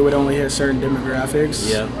felt like it would only hit certain demographics.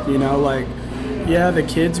 You know, like, the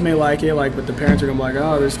kids may like it, like, but the parents are gonna be like,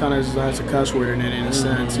 oh, this kind of has a cuss word in it, in a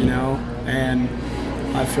sense, you know. And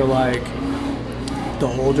I feel like the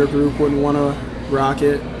older group wouldn't want to rock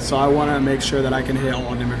it, so I want to make sure that I can hit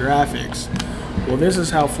all demographics. Well, this is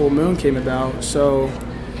how Full Moon came about. So,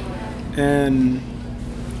 and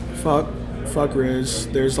fuck Riz,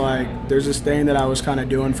 there's this thing that I was kind of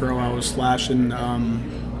doing for a while. I was slashing, I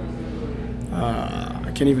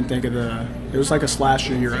can't even think of it was like a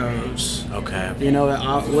slasher your O's. Okay. You know,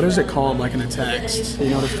 what is it called, like in a text? You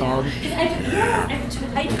know what it's called?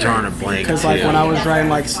 I'm drawing a blank. Because like when I was writing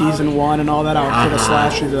like season 1 and all that, I would put a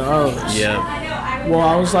slash through the O's. Well,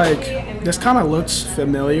 I was like, this kind of looks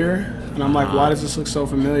familiar, and I'm like, why does this look so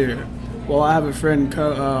familiar? Well, I have a friend,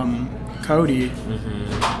 Cody.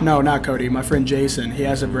 No, not Cody. My friend Jason. He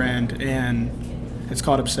has a brand, and it's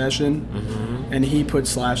called Obsession, and he puts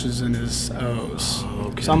slashes in his O's.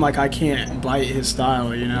 So I'm like, I can't bite his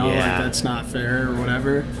style, you know? Like, that's not fair or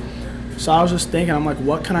whatever. So I was just thinking, I'm like,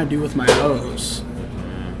 what can I do with my O's?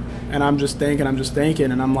 And I'm just thinking,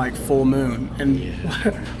 and I'm like, Full Moon.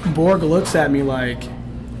 And Borg looks at me like,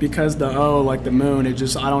 because the O, like the moon, it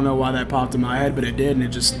just, I don't know why that popped in my head, but it did, and it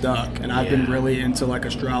just stuck. And I've been really into like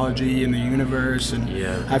astrology and the universe, and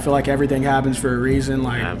I feel like everything happens for a reason,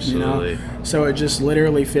 like, you know? So it just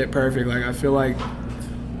literally fit perfect. Like, I feel like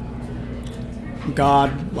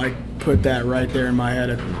God, like, put that right there in my head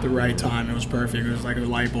at the right time. It was perfect. It was like a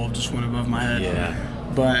light bulb just went above my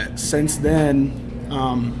head. But since then,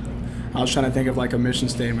 I was trying to think of like a mission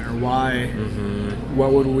statement, or why,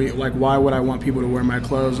 what would we, like, why would I want people to wear my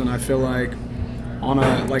clothes? And I feel like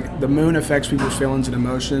like the moon affects people's feelings and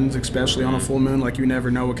emotions, especially on a full moon. Like, you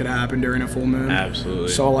never know what could happen during a full moon. Absolutely.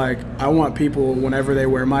 So like, I want people, whenever they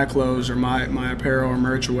wear my clothes or my apparel or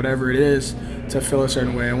merch or whatever it is, to feel a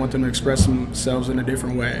certain way. I want them to express themselves in a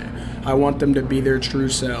different way. I want them to be their true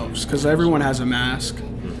selves, because everyone has a mask.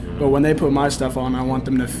 But when they put my stuff on, I want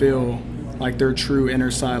them to feel like their true inner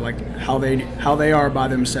side, like how they are by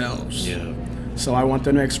themselves. So I want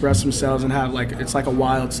them to express themselves and have, like, it's like a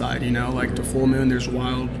wild side, you know, like the full moon, there's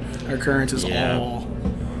wild occurrences all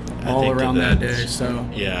around that day. So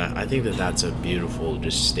I think that that's a beautiful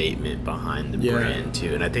just statement behind the brand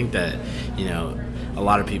too. And I think that, you know, a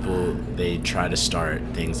lot of people, they try to start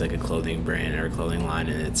things like a clothing brand or a clothing line,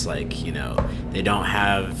 and it's like, you know, they don't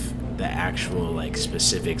have the actual like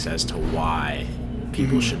specifics as to why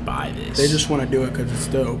people should buy this. They just want to do it because it's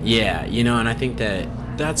dope. Yeah, you know, and I think that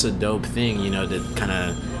that's a dope thing, you know, to kind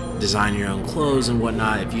of design your own clothes and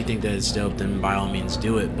whatnot. If you think that it's dope, then by all means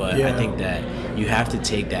do it. But I think that you have to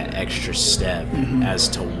take that extra step as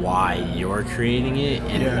to why you're creating it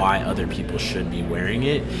and why other people should be wearing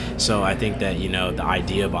it. So I think that, you know, the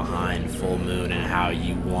idea behind Full Moon and how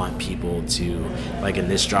you want people to, like in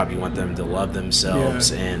this drop, you want them to love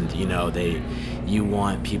themselves and, you know, you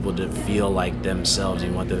want people to feel like themselves.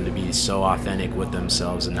 You want them to be so authentic with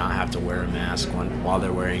themselves and not have to wear a mask while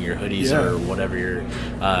they're wearing your hoodies or whatever your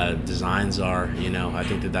designs are. You know, I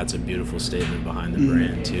think that that's a beautiful statement behind the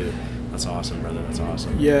brand too. That's awesome, brother. That's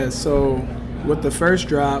awesome. Yeah, so with the first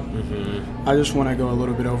drop, I just want to go a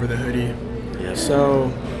little bit over the hoodie. Yep.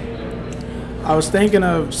 So I was thinking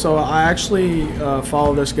of, I actually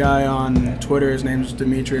follow this guy on Twitter. His name's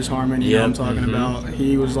Demetrius Harmon. You know what I'm talking about.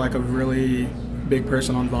 He was like a really big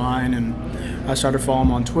person on Vine, and I started following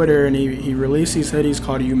him on Twitter, and he released these hoodies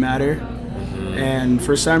called You Matter. And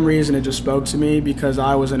for some reason it just spoke to me because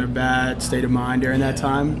I was in a bad state of mind during that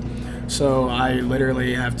time. So I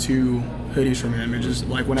literally have 2 hoodies from him. It just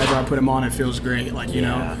like whenever I put them on, it feels great. Like, you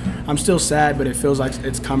know, I'm still sad, but it feels like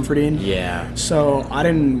it's comforting. Yeah. So I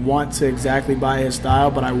didn't want to exactly buy his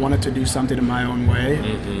style, but I wanted to do something in my own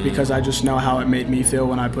way because I just know how it made me feel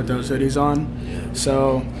when I put those hoodies on.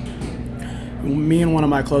 So me and one of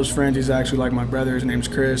my close friends, he's actually like my brother, his name's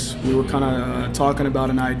Chris, we were kind of talking about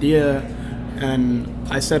an idea, and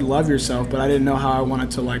I said love yourself, but I didn't know how I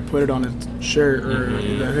wanted to like put it on a shirt or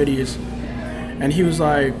the hoodies. And he was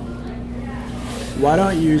like, why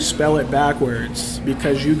don't you spell it backwards?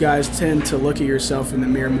 Because you guys tend to look at yourself in the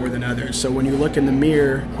mirror more than others. So when you look in the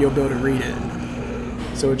mirror, you'll be able to read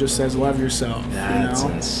it. So it just says love yourself. That's you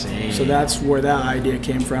know? insane. So that's where that idea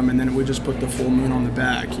came from. And then we just put the full moon on the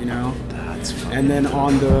back, you know? And then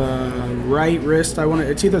on the right wrist,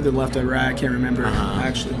 it's either the left or right, I can't remember.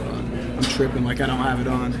 Actually, hold on. I'm tripping like I don't have it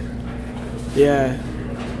on. Yeah.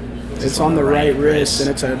 It's on the right wrist, and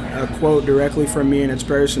it's a quote directly from me, and it's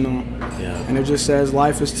personal. Yeah. And it just says,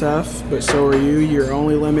 life is tough, but so are you. Your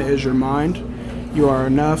only limit is your mind. You are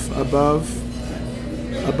enough above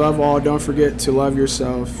all, don't forget to love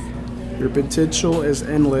yourself. Your potential is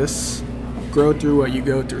endless. Grow through what you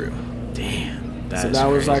go through. Damn. So that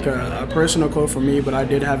was like a personal quote for me, but I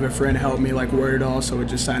did have a friend help me like word it all, so it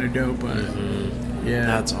just sounded dope. But yeah,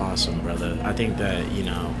 that's awesome, brother. I think that, you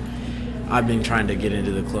know, I've been trying to get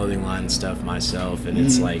into the clothing line stuff myself, and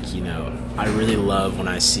it's like, you know, I really love when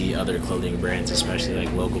I see other clothing brands, especially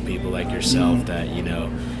like local people like yourself, that, you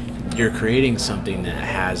know, you're creating something that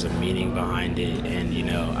has a meaning behind it. And, you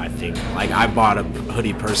know, I think like I bought a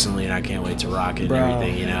hoodie personally, and I can't wait to rock it and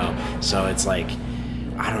everything, you know. So it's like,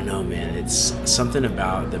 I don't know, man. It's something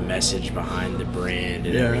about the message behind the brand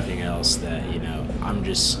and everything else that, you know,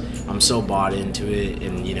 I'm so bought into it.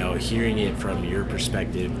 And, you know, hearing it from your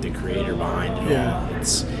perspective, the creator behind it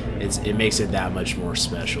all, it makes it that much more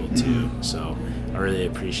special too. So I really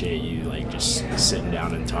appreciate you like just sitting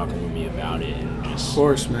down and talking with me about it and just of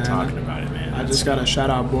course, man. talking about it, man. I just got to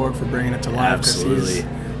shout out Borg for bringing it to life. Absolutely.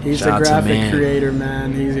 He's the graphic creator,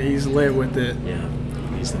 man. He's lit with it. Yeah.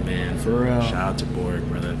 He's the man. For real. Shout out to Borg,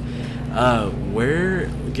 brother. We're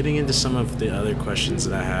getting into some of the other questions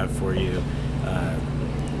that I have for you.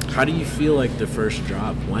 How do you feel like the first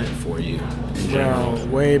drop went for you in general? Well,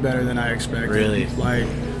 way better than I expected. Really? Like,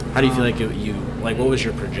 how do you feel like what was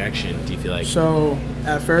your projection? Do you feel like? So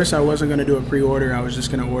at first I wasn't going to do a pre-order. I was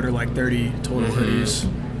just going to order like 30 total hoodies,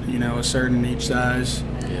 you know, a certain each size.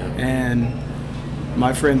 Yeah. And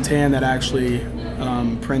my friend Tan that actually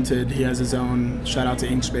printed, he has his own, shout out to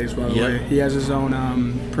Inkspace, by the way. He has his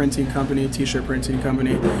own printing company, t-shirt printing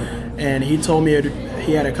company. And he told me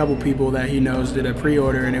he had a couple people that he knows did a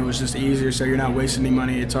pre-order, and it was just easier, so you're not wasting any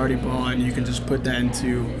money. It's already bought, and you can just put that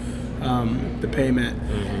into the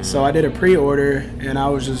payment. So I did a pre-order, and I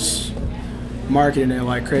was just marketing it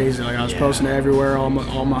like crazy. Like I was posting it everywhere, all my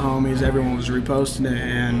homies, everyone was reposting it,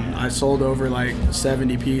 and I sold over like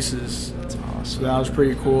 70 pieces. That's awesome. So that was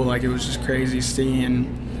pretty cool. Like it was just crazy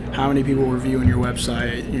seeing how many people were viewing your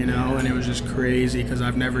website, you know, and it was just crazy because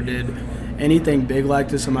I've never did anything big like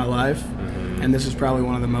this in my life. And this is probably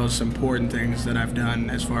one of the most important things that I've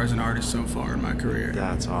done as far as an artist so far in my career.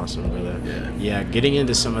 That's awesome, brother. Yeah. Getting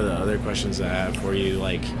into some of the other questions that I have for you,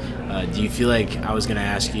 like, do you feel like, I was going to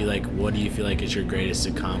ask you, like, what do you feel like is your greatest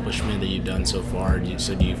accomplishment that you've done so far? Do you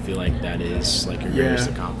feel like that is, like, your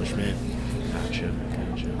greatest accomplishment? Gotcha.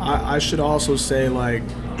 I should also say, like,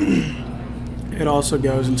 it also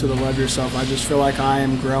goes into the love yourself. I just feel like I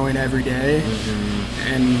am growing every day,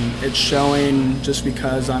 and it's showing just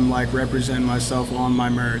because I'm like representing myself on my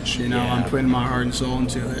merch. You know, I'm putting my heart and soul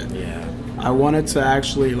into it. Yeah. I wanted to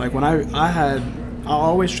actually, like, when I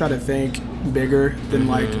always try to think bigger than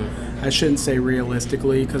like, I shouldn't say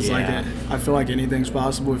realistically, because like I feel like anything's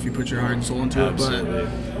possible if you put your heart and soul into it. But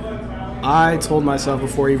I told myself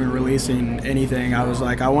before even releasing anything, I was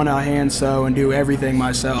like, I want to hand sew and do everything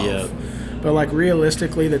myself. Yep. But like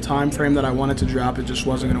realistically, the time frame that I wanted to drop, it just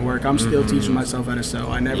wasn't going to work. I'm still teaching myself how to sew.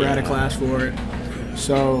 I never had a class for it.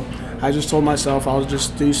 So I just told myself I'll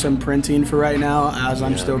just do some printing for right now as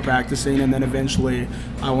I'm still practicing, and then eventually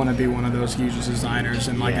I want to be one of those huge designers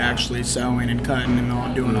and like actually sewing and cutting and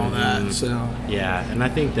all, doing all that. So and I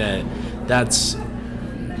think that that's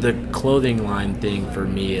the clothing line thing for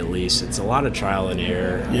me, at least. It's a lot of trial and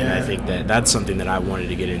error. And I think that that's something that I wanted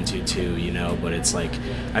to get into too, you know, but it's like,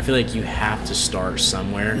 I feel like you have to start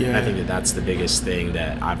somewhere. And I think that that's the biggest thing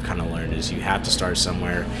that I've kind of learned is you have to start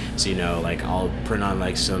somewhere. So, you know, like I'll print on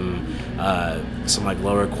like some like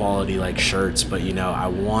lower quality like shirts, but you know, I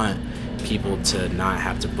want people to not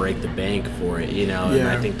have to break the bank for it, you know, and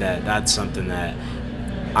I think that that's something that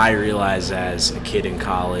I realized as a kid in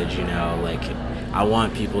college, you know, like I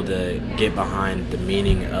want people to get behind the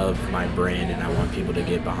meaning of my brand, and I want people to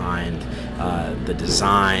get behind the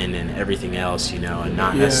design and everything else, you know, and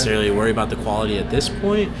not necessarily worry about the quality at this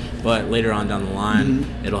point, but later on down the line,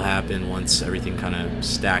 it'll happen once everything kind of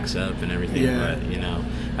stacks up and everything. But, you know,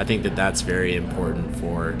 I think that that's very important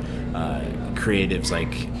for creatives.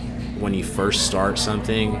 Like, when you first start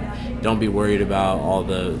something, don't be worried about all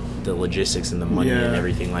the logistics and the money and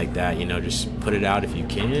everything like that. You know, just put it out if you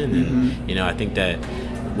can. And, you know, I think that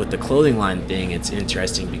with the clothing line thing, it's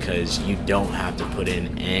interesting because you don't have to put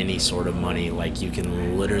in any sort of money. Like, you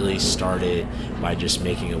can literally start it by just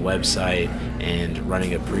making a website and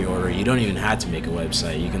running a pre-order. You don't even have to make a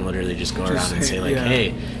website. You can literally just go around and say like,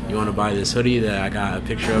 hey, you want to buy this hoodie that I got a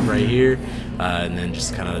picture of right here? And then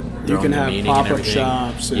just kind of throw in the meaning and everything. You can have pop-up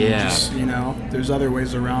shops and just, you know, there's other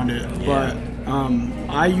ways around it. But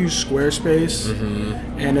I use Squarespace,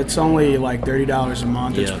 and it's only like $30 a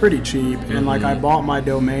month. It's pretty cheap, and like I bought my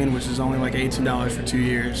domain, which is only like $18 for 2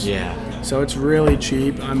 years. So it's really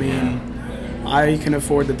cheap. I mean, I can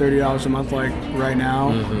afford the $30 a month like right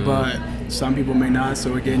now, but some people may not.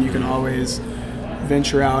 So again, you can always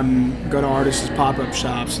venture out and go to artists' pop-up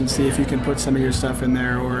shops and see if you can put some of your stuff in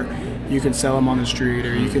there, or you can sell them on the street,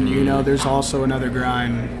 or you can, you know, there's also another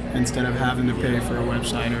grind instead of having to pay for a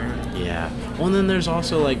website or well, and then there's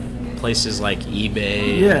also like places like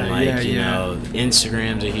eBay and like you know,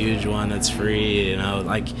 Instagram's a huge one that's free, you know,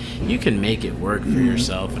 like you can make it work for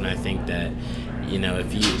yourself. And I think that, you know,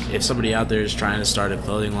 if somebody out there is trying to start a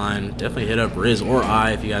clothing line, definitely hit up Riz or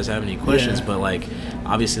I if you guys have any questions. But like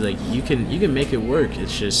obviously, like you can make it work.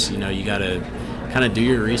 It's just, you know, you gotta kind of do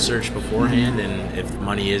your research beforehand, and if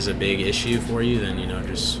money is a big issue for you, then, you know,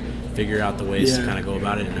 just figure out the ways to kind of go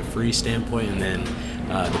about it in a free standpoint. And then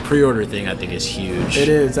the pre-order thing, I think, is huge. It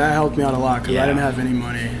is. That helped me out a lot because I didn't have any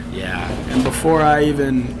money. And before I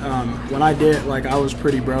even, when I did, like, I was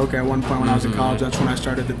pretty broke at one point when I was in college. That's when I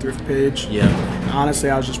started the thrift page. And honestly,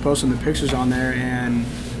 I was just posting the pictures on there, and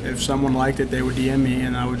if someone liked it, they would DM me,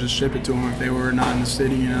 and I would just ship it to them if they were not in the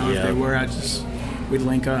city. You know, if they were, we'd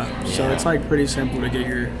link up. So it's like pretty simple to get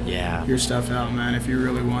your stuff out, man, if you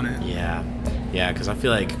really want it. Because I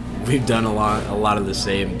feel like we've done a lot of the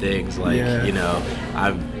same things. Like, you know,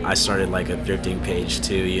 I started like a thrifting page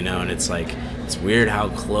too, you know, and it's like, it's weird how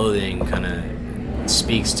clothing kind of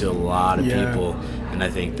speaks to a lot of people. And I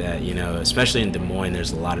think that, you know, especially in Des Moines,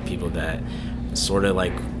 there's a lot of people that sort of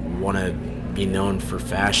like want to be known for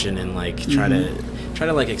fashion and like try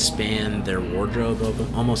to like expand their wardrobe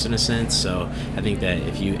almost in a sense. So I think that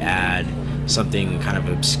if you add something kind of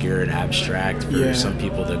obscure and abstract for some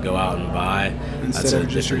people to go out and buy, that's a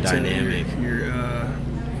different dynamic.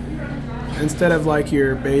 Instead of like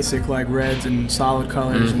your basic like reds and solid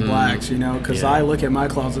colors and blacks, you know, because I look at my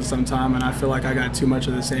closet sometime and I feel like I got too much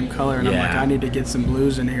of the same color, and I'm like, I need to get some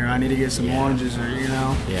blues in here, I need to get some oranges, or, you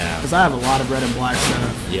know, because I have a lot of red and black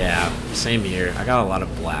stuff. Same here. I got a lot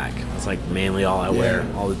of black. It's like mainly all I wear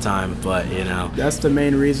all the time, but, you know, that's the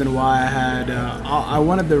main reason why I had I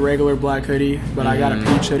wanted the regular black hoodie, but I got a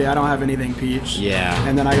peach hoodie. I don't have anything peach,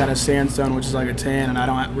 and then I got a sandstone, which is like a tan, and I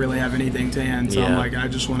don't really have anything tan, so I'm like, I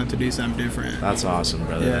just wanted to do something different. That's awesome,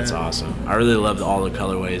 brother. That's awesome. I really loved all the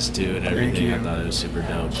colorways too and everything. I thought it was super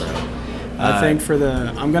dope, bro. I think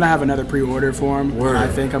I'm gonna have another pre-order for them. Word. I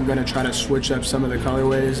think I'm gonna try to switch up some of the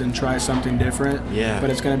colorways and try something different. Yeah. But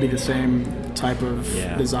it's gonna be the same type of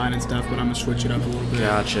design and stuff, but I'm gonna switch it up a little bit.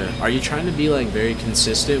 Gotcha. Are you trying to be like very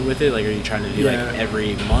consistent with it? Like, are you trying to do like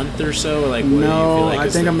every month or so? Or like, what do you feel like I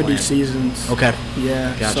think I'm gonna do seasons. Okay.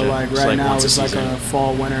 Yeah. Gotcha. So like right now it's like a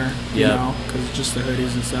fall winter, you know, because it's just the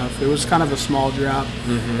hoodies and stuff. It was kind of a small drop.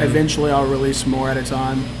 Eventually I'll release more at a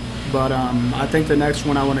time, but I think the next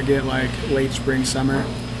one I want to get like late spring, summer.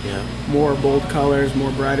 Yeah. More bold colors,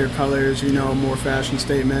 more brighter colors, you know, more fashion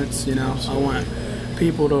statements, you know. I want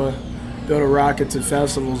people to be able to rock it to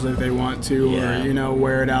festivals if they want to, or, you know,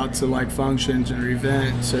 wear it out to like functions or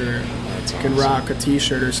events, or can rock a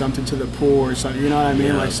t-shirt or something to the pool or something, you know what I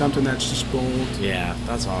mean? Like something that's just bold. Yeah,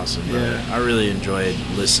 that's awesome, brother. I really enjoyed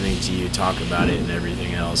listening to you talk about it and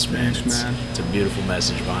everything else, man. Thanks, man. It's a beautiful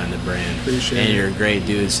message behind the brand. Appreciate it. And you're a great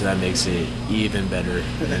dude, so that makes it even better,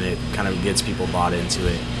 and it kind of gets people bought into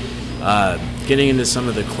it. Getting into some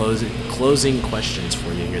of the closing questions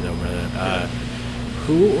for you here, though, brother.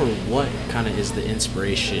 Who or what kind of is the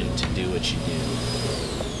inspiration to do what you do?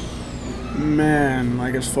 Man,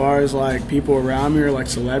 like as far as like people around me or like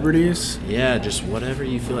celebrities? Yeah, just whatever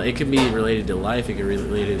you feel like. It could be related to life. It could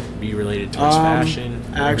be related towards fashion.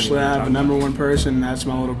 Actually, I have a number one person, and that's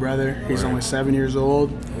my little brother. He's only 7 years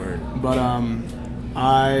old. But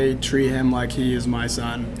I treat him like he is my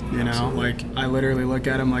son, you know? Like, I literally look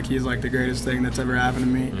at him like he's like the greatest thing that's ever happened to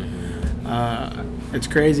me. It's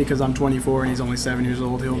crazy because I'm 24 and he's only 7 years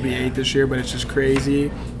old. He'll be 8 this year, but it's just crazy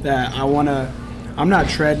that I'm not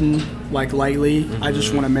treading like lightly. I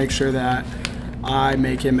just want to make sure that I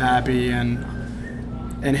make him happy, and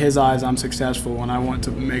in his eyes I'm successful, and I want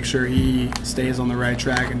to make sure he stays on the right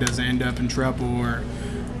track and doesn't end up in trouble, or,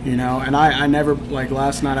 you know. And I never, like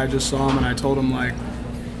last night I just saw him and I told him, like,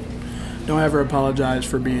 don't ever apologize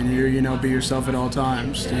for being here, you know, be yourself at all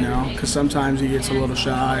times, you know, because sometimes he gets a little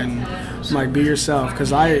shy, and I'm like, be yourself,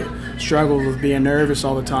 because I struggled with being nervous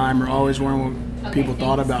all the time or always wondering what people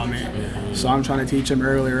thought about me. So I'm trying to teach him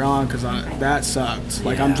earlier on, because that sucked.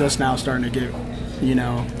 Like, I'm just now starting to get, you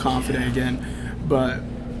know, confident again. But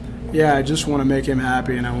yeah, I just want to make him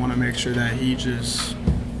happy, and I want to make sure that he just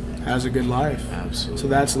has a good life. Absolutely. So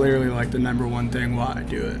that's literally like the number one thing why I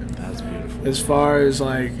do it. That's beautiful. As far as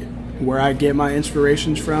like where I get my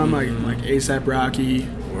inspirations from, like A$AP Rocky,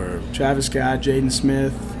 Travis Scott, Jaden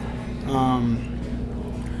Smith.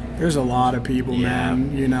 There's a lot of people,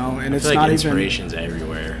 man, you know, and it's not inspiration's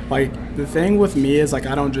everywhere. Like, the thing with me is, like,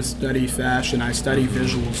 I don't just study fashion, I study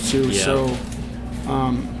visuals too. So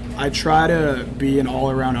I try to be an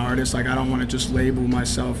all-around artist. Like, I don't want to just label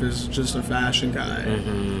myself as just a fashion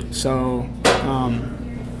guy. So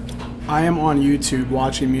I am on YouTube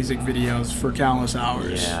watching music videos for countless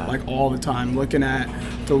hours, like all the time, looking at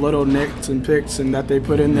the little nicks and pics and that they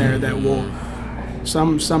put in there that will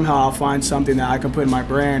somehow I'll find something that I can put in my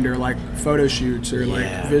brand, or like photo shoots, or like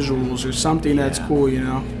visuals, or something that's cool, you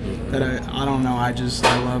know. That I don't know, I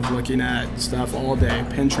love looking at stuff all day.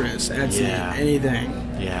 Pinterest, Etsy, anything.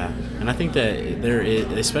 Yeah, and I think that there is,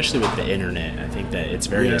 especially with the internet, I think that it's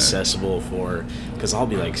very accessible because I'll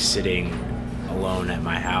be like sitting alone at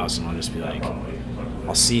my house and I'll just be like,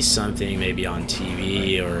 I'll see something maybe on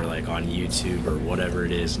TV or like on YouTube or whatever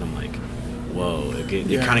it is, and I'm like, whoa,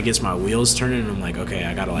 it kind of gets my wheels turning, and I'm like, okay,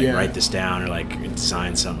 I gotta like write this down or like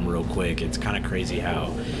design something real quick. It's kind of crazy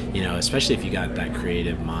how, you know, especially if you got that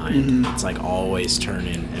creative mind, it's like always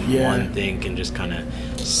turning, and one thing can just kind of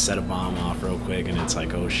set a bomb off real quick, and it's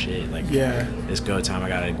like, oh shit, like it's go time, I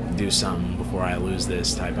gotta do something before I lose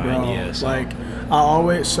this type of idea. So. Like,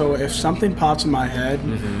 so if something pops in my head,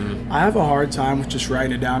 I have a hard time with just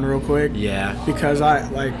writing it down real quick. Because I,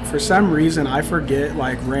 like, for some reason I forget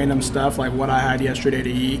like random stuff, like what I had yesterday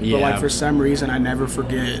to eat, but like for some reason I never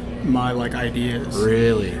forget my like ideas.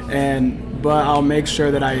 Really? But I'll make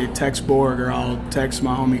sure that I text Borg, or I'll text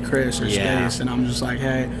my homie Chris or Space, and I'm just like,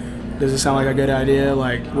 hey, does it sound like a good idea?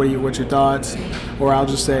 Like, what's your thoughts? Or I'll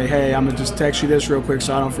just say, hey, I'm gonna just text you this real quick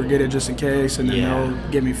so I don't forget it, just in case, and then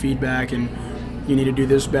they'll give me feedback, and you need to do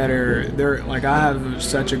this better. They're like, I have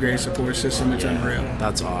such a great support system, it's unreal.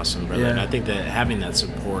 That's awesome, brother. And I think that having that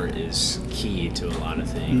support is key to a lot of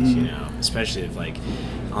things, you know, especially if like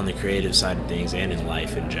on the creative side of things and in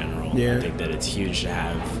life in general. I think that it's huge to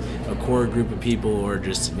have a core group of people, or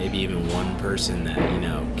just maybe even one person that, you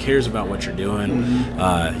know, cares about what you're doing,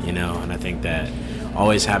 you know. And I think that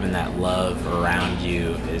always having that love around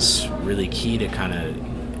you is really key to kind of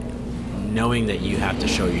knowing that you have to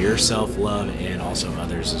show yourself love and also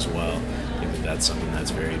others as well. I think that that's something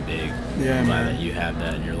that's very big. I'm glad that you have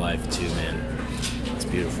that in your life too, man. It's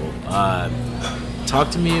beautiful.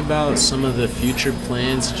 Talk to me about some of the future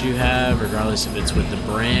plans that you have, regardless if it's with the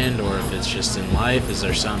brand or if it's just in life. Is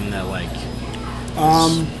there something that like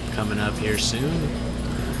is coming up here soon?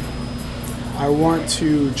 I want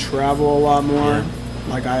to travel a lot more. Yeah.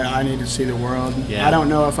 Like I need to see the world. Yeah. I don't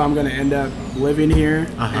know if I'm gonna end up living here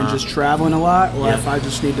and just traveling a lot, or if I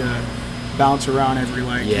just need to bounce around every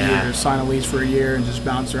year, sign a lease for a year and just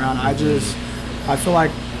bounce around. I feel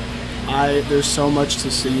like there's so much to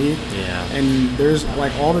see. Yeah. And there's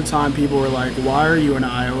like all the time people are like, why are you in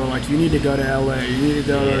Iowa? Like you need to go to LA. You need to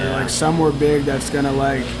go to like somewhere big that's gonna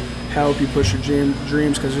like help you push your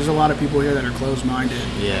dreams, because there's a lot of people here that are closed-minded.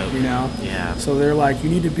 Yeah. You know? Yeah. So they're like, you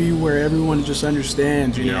need to be where everyone just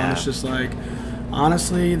understands, you know? And it's just like,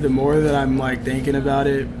 honestly, the more that I'm like thinking about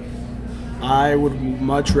it, I would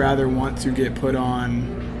much rather want to get put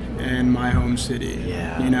on in my home city.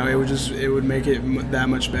 Yeah. You know, it would make it that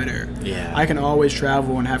much better. Yeah. I can always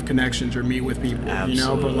travel and have connections or meet with people, Absolutely. you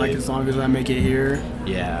know, but like as long as I make it here,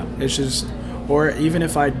 it's just, or even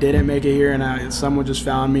if I didn't make it here and someone just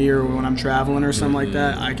found me, or when I'm traveling or something like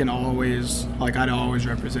that, I can always, like, I'd always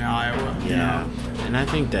represent Iowa. Yeah. You know? And I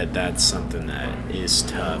think that that's something that is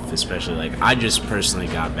tough, especially like I just personally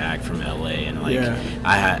got back from LA and like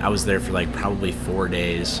I was there for like probably 4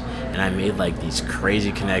 days, and I made like these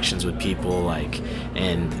crazy connections with people, like,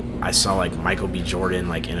 and I saw like Michael B. Jordan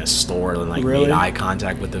like in a store and like made eye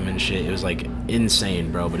contact with him and shit. It was like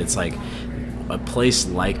insane, bro. But it's like a place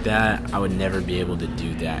like that, I would never be able to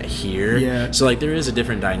do that here. Yeah. So like there is a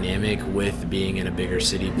different dynamic with being in a bigger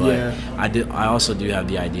city, but I also do have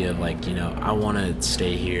the idea of like, you know, I want to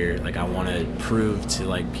stay here. Like I want to prove to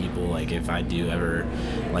like people, like if I do ever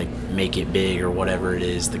like make it big or whatever it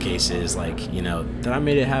is the case is, like, you know, that I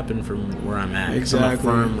made it happen from where I'm at. Exactly. I'm a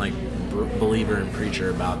firm like believer and preacher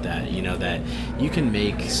about that, you know, that you can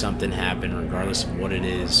make something happen regardless of what it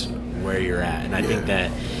is, where you're at. And I think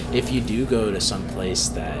that if you do go to some place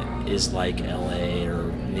that is like LA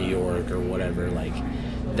or New York or whatever, like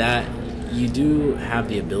that, you do have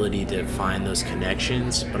the ability to find those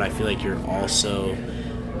connections, but I feel like you're also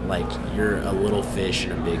like you're a little fish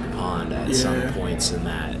in a big pond at some points in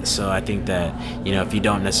that. So I think that, you know, if you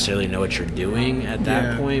don't necessarily know what you're doing at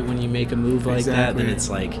that point when you make a move like that, then it's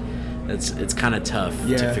like it's kind of tough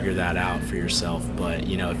to figure that out for yourself. But,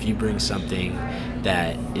 you know, if you bring something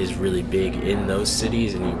that is really big in those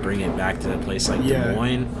cities and you bring it back to a place like Des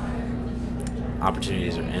Moines,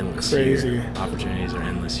 opportunities are endless here. Opportunities are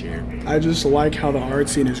endless here. I just like how the art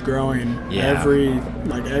scene is growing. Every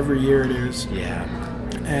year it is. Yeah.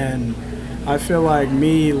 And I feel like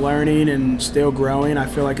me learning and still growing, I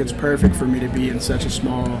feel like it's perfect for me to be in such a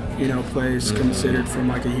small, you know, place considered from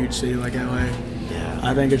like a huge city like LA.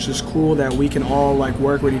 I think it's just cool that we can all like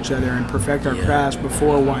work with each other and perfect our crafts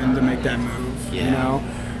before wanting to make that move. You know,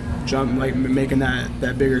 jump, like making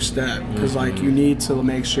that bigger step, because like you need to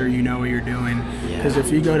make sure you know what you're doing. Because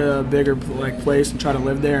if you go to a bigger like place and try to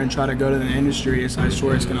live there and try to go to the industry, I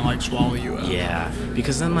swear it's gonna like swallow you up. Yeah,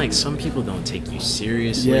 because then like some people don't take you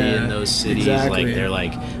seriously in those cities. Like they're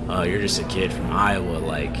like, oh, you're just a kid from Iowa,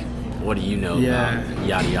 like, what do you know about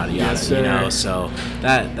yada yada yada, you know? So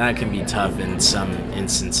that can be tough in some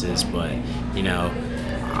instances, but, you know,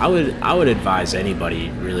 I would advise anybody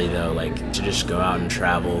really though, like, to just go out and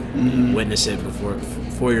travel, witness it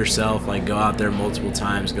for yourself, like go out there multiple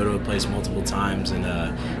times, go to a place multiple times,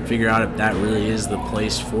 and figure out if that really is the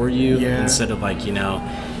place for you, instead of like, you know,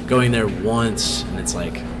 going there once and it's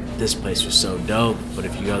like, this place was so dope, but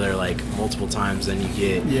if you go there like multiple times, then you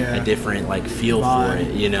get a different like feel for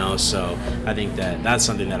it, you know. So I think that that's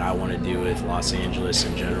something that I want to do with Los Angeles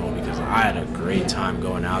in general, because I had a great time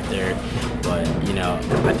going out there, but, you know,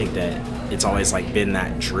 I think that it's always like been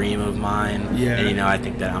that dream of mine, and, you know, I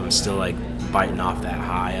think that I'm still like biting off that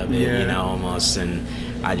high of it, you know, almost, and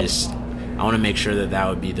I want to make sure that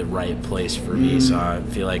would be the right place for me. So I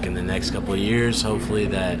feel like in the next couple of years, hopefully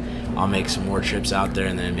that I'll make some more trips out there,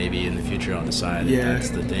 and then maybe in the future I'll decide if that's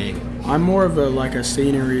the thing. I'm more of a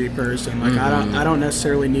scenery person. Like I don't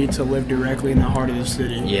necessarily need to live directly in the heart of the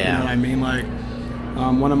city. You know what I mean? Like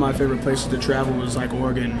one of my favorite places to travel was like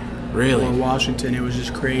Oregon. Really? Or Washington. It was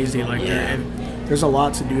just crazy. Like there's a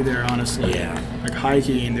lot to do there, honestly. Like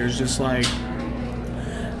hiking. There's just like,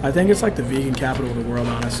 I think it's like the vegan capital of the world,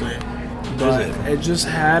 honestly. But it just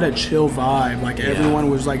had a chill vibe. Like everyone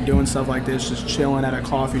was like doing stuff like this, just chilling at a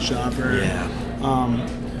coffee shop, or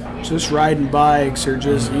just riding bikes, or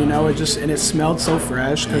just, you know, and it smelled so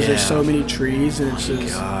fresh because there's so many trees, and it's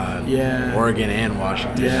just Oregon and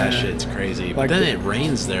Washington, that shit's crazy. But like then it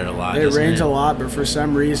rains there a lot. It rains a lot, but for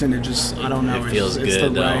some reason it just, I don't know, it feels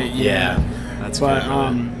good though. That's That's but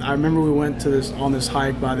good, I remember we went to on this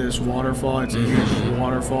hike by this waterfall. It's a huge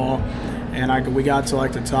waterfall. And we got to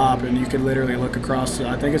like the top, and you could literally look across.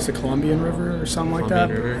 I think it's the Columbian River or something like that.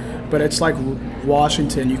 River. But it's like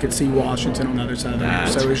Washington. You could see Washington on the other side of the river.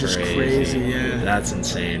 So it was just crazy. Yeah. That's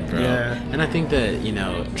insane, bro. Yeah. And I think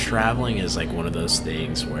that traveling is like one of those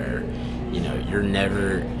things where you're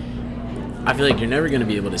never. I feel like you're never going to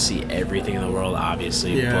be able to see everything in the world,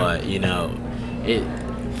 obviously. Yeah. But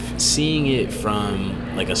seeing it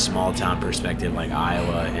from like a small town perspective like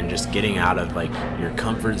Iowa, and just getting out of like your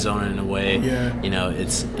comfort zone in a way,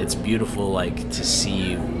 it's beautiful, like to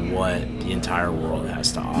see what the entire world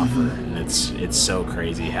has to offer. And it's so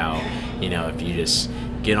crazy how if you just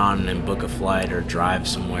get on and book a flight or drive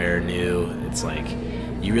somewhere new, it's like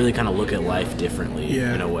you really kind of look at life differently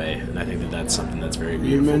in a way. And I think that that's something that's very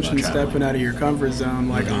beautiful. You mentioned stepping out of your comfort zone.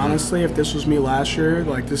 Like, honestly, if this was me last year,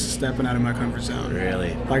 like, this is stepping out of my comfort zone.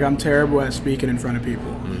 Really? Like, I'm terrible at speaking in front of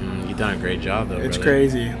people. You've done a great job, though, It's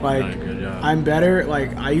crazy. Like, I'm better.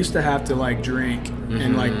 Like, I used to have to, like, drink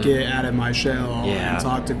and, like, get out of my shell and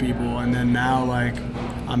talk to people. And then now, like,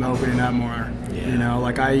 I'm opening up more. Yeah.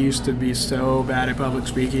 Like I used to be so bad at public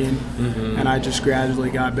speaking, and I just gradually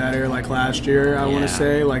got better. Like last year, I want to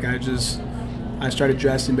say, like I started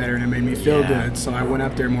dressing better, and it made me feel good. So I went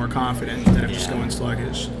up there more confident instead of just going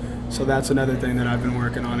sluggish. So that's another thing that I've been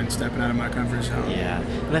working on and stepping out of my comfort zone. Yeah,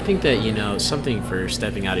 and I think that something for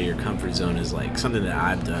stepping out of your comfort zone is like something that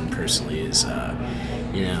I've done personally is,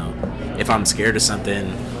 if I'm scared of something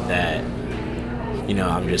that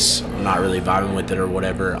I'm not really vibing with it or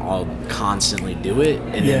whatever, I'll constantly do it,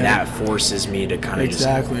 and then that forces me to kind of just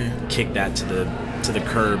kick that to the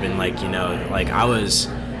curb. And like I was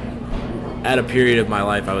at a period of my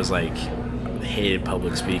life I was like hated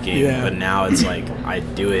public speaking, but now it's like I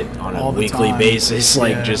do it on a weekly basis,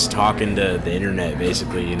 like just talking to the internet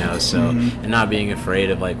basically, so and not being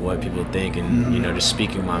afraid of like what people think, and just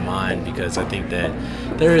speaking my mind, because I think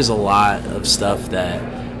that there is a lot of stuff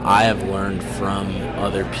that I have learned from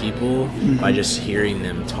other people by just hearing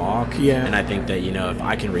them talk. And I think that if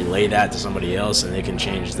I can relay that to somebody else and they can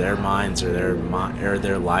change their minds or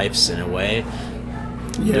their lives in a way,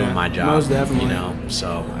 I'm doing my job. Most definitely.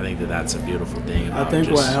 So I think that that's a beautiful thing. I think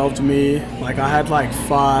what helped me, like I had like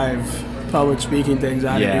 5 public speaking things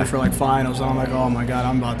I had to do for like finals, and I'm like, oh my god,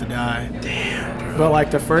 I'm about to die. Damn, bro. But like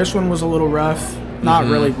the first one was a little rough. Not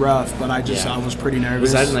really rough, but I was pretty nervous.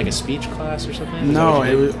 Was that in like a speech class or something? No,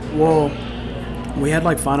 it was, we had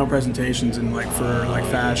like final presentations and like for like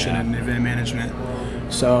fashion and event management.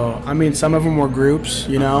 So, I mean, some of them were groups,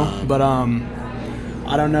 but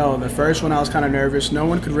I don't know. The first one I was kind of nervous. No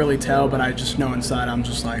one could really tell, but I just know inside I'm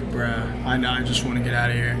just like, bruh, I just want to get out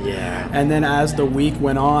of here. Yeah. And then as the week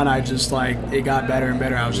went on, I just like, it got better and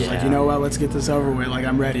better. I was just like, you know what, let's get this over with. Like,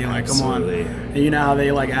 I'm ready. Like, come on. And you know how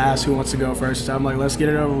they like ask who wants to go first? So I'm like, let's get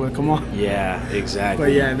it over with. Come on. Yeah, exactly.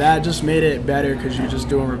 But yeah, that just made it better because you're just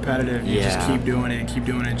doing repetitive. You just keep doing it.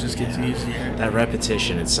 It just gets easier. That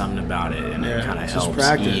repetition, it's something about it, and it kind of helps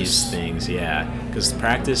ease things. Yeah, because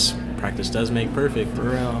practice does make perfect. For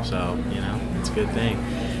real. So, it's a good thing.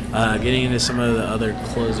 Getting into some of the other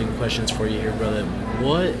closing questions for you here, brother.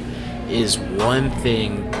 What is one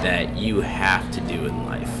thing that you have to do in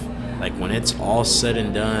life? Like when it's all said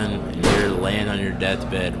and done and you're laying on your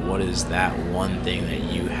deathbed, what is that one thing that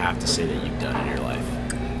you have to say that you've done in your life?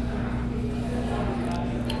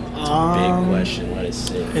 It's a big question. Let us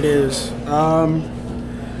see. It is.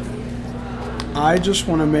 I just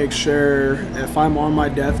want to make sure if I'm on my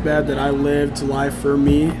deathbed that I lived life for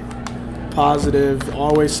me, positive,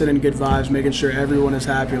 always sending good vibes, making sure everyone is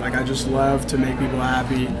happy. Like I just love to make people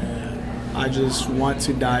happy. I just want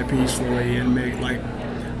to die peacefully and make like,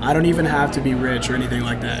 I don't even have to be rich or anything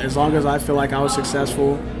like that. As long as I feel like I was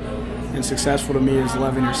successful, and successful to me is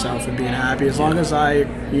loving yourself and being happy. As long as I,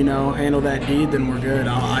 handle that deed, then we're good.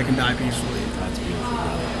 I can die peacefully. That's beautiful,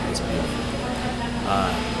 brother. That's beautiful.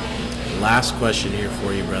 Last question here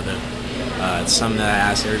for you, brother. It's something that I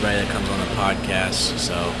ask everybody that comes on the podcast.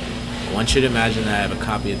 So I want you to imagine that I have a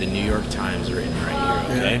copy of the New York Times written right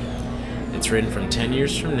here, okay? Yeah. It's written from 10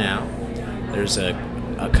 years from now. There's a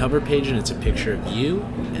cover page, and it's a picture of you,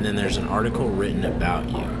 and then there's an article written about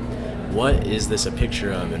you. What is this a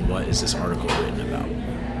picture of, and what is this article written about?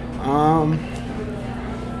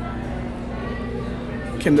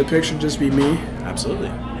 Can the picture just be me?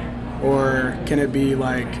 Absolutely. Or can it be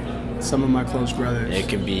like some of my close brothers? It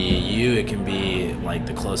can be you. It can be like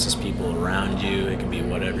the closest people around you. It can be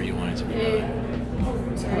whatever you want it to be.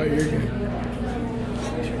 Oh, you're good.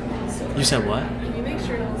 You said what? Can you make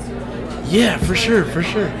sure to listen to it? Yeah, for sure.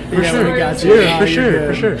 We got you. Yeah, for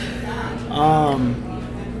sure.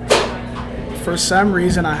 for some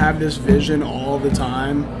reason, I have this vision all the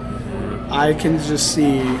time. I can just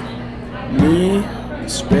see me,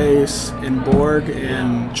 Space, and Borg,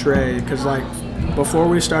 and Trey. Because, like, before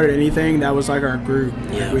we started anything, that was, like, our group.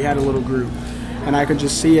 Yeah. We had a little group. And I could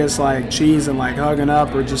just see us, like, cheesing, like, hugging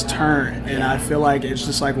up or just turn. And I feel like it's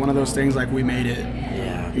just, like, one of those things, like, we made it.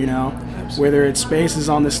 Yeah. You know? Absolutely. Whether it's Spaces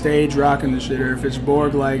on the stage rocking the shit, or if it's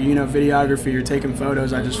Borg, like, you know, videography or taking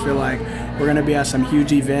photos, I just feel like we're going to be at some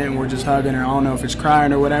huge event and we're just hugging, or I don't know if it's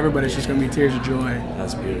crying or whatever, but it's just going to be tears of joy.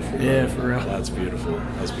 That's beautiful. Yeah, for real. That's beautiful.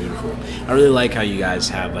 That's beautiful. I really like how you guys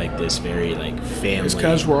have, like, this very, like, family. It's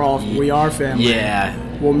because we are family. Yeah.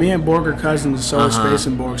 Well, me and Borg are cousins, so is Space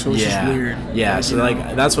and Borg, so it's just weird. Yeah, so, like,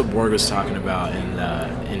 that's what Borg was talking about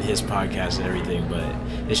in his podcast and everything, but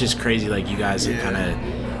it's just crazy, like, you guys have kind of,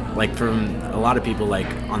 like, from a lot of people, like,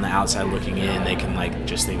 on the outside looking in, they can, like,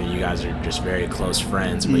 just think that you guys are just very close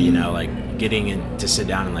friends, but, you know, like, getting in to sit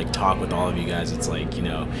down and, like, talk with all of you guys, it's like, you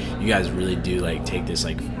know, you guys really do, like, take this,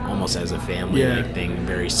 like, almost as a family like, thing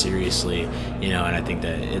very seriously, you know, and I think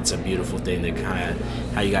that it's a beautiful thing that kind of,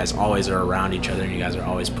 how you guys always are around each other and you guys are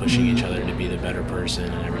always pushing each other to be the better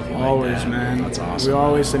person and everything always, like that. Man. That's awesome. We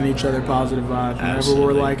always send each other positive vibes. Whenever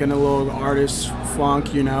we're, like, in a little artist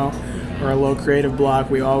funk, you know, or a little creative block,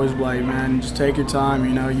 we always be like, man, just take your time,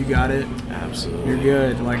 you know, you got it. Absolutely. You're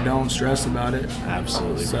good. Like, don't stress about it.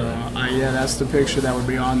 Absolutely. So, yeah, that's the picture that would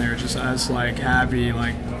be on there. Just us, like, happy,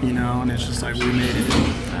 like, you know, and it's just like we made it.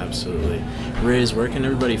 Absolutely. Riz, where can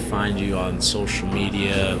everybody find you on social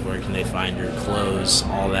media? Where can they find your clothes?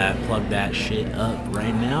 All that. Plug that shit up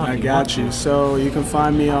right now. I got you. So you can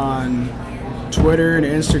find me on Twitter and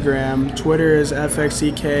Instagram. Twitter is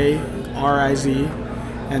FXEKRIZ.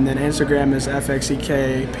 And then Instagram is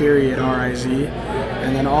FXEK.RIZ.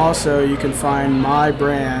 And then also you can find my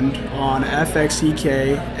brand on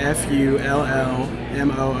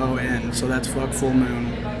FXEKFULLMOON. So that's Fuck Full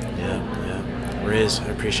Moon. Yeah. Riz, I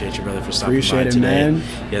appreciate you, brother, for stopping by today. Man.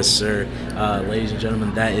 Yes, sir. Ladies and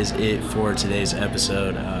gentlemen, that is it for today's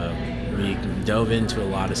episode. We dove into a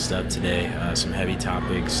lot of stuff today, some heavy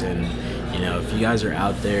topics, and, you know, if you guys are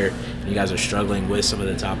out there and you guys are struggling with some of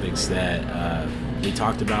the topics that we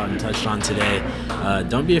talked about and touched on today,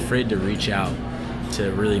 don't be afraid to reach out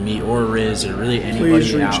to really me or Riz or really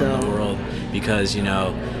anybody out in the world, because, you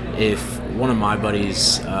know, if one of my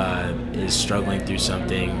buddies is struggling through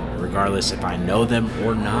something, regardless if I know them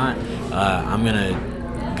or not, I'm gonna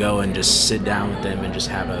go and just sit down with them and just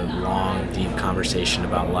have a long, deep conversation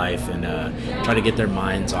about life and try to get their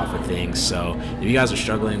minds off of things. So if you guys are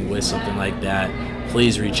struggling with something like that,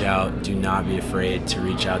 please reach out. Do not be afraid to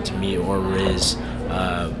reach out to me or Riz.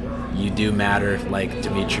 You do matter, like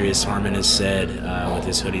Demetrius Harmon has said with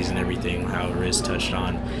his hoodies and everything, how Riz touched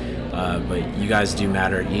on. But you guys do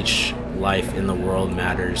matter. Each life in the world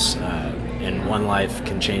matters, and one life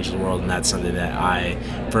can change the world, and that's something that I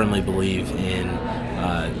firmly believe in.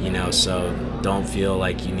 You know, so don't feel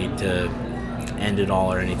like you need to end it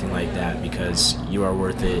all or anything like that, because you are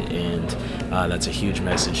worth it, and that's a huge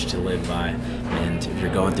message to live by. And if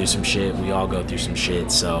you're going through some shit, we all go through some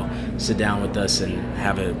shit, so sit down with us and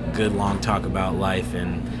have a good long talk about life,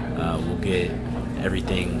 and we'll get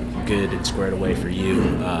everything good and squared away for you.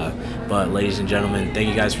 But ladies and gentlemen, thank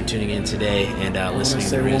you guys for tuning in today and listening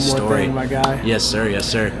to Riz's story. Thing, my guy. Yes,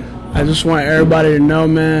 sir. I just want everybody to know,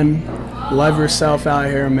 man, love yourself out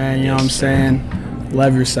here, man. You know what I'm saying?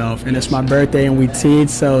 Love yourself. And it's my birthday and we teed,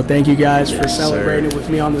 so thank you guys for celebrating with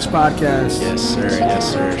me on this podcast. Yes, sir.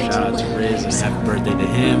 Shout out to Riz and happy birthday to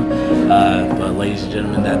him. But ladies and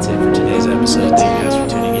gentlemen, that's it for today's episode. Thank you guys for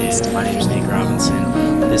tuning in. My name is Nate Robinson.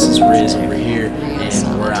 This is Riz over here,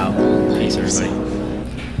 and we're out. Peace, everybody.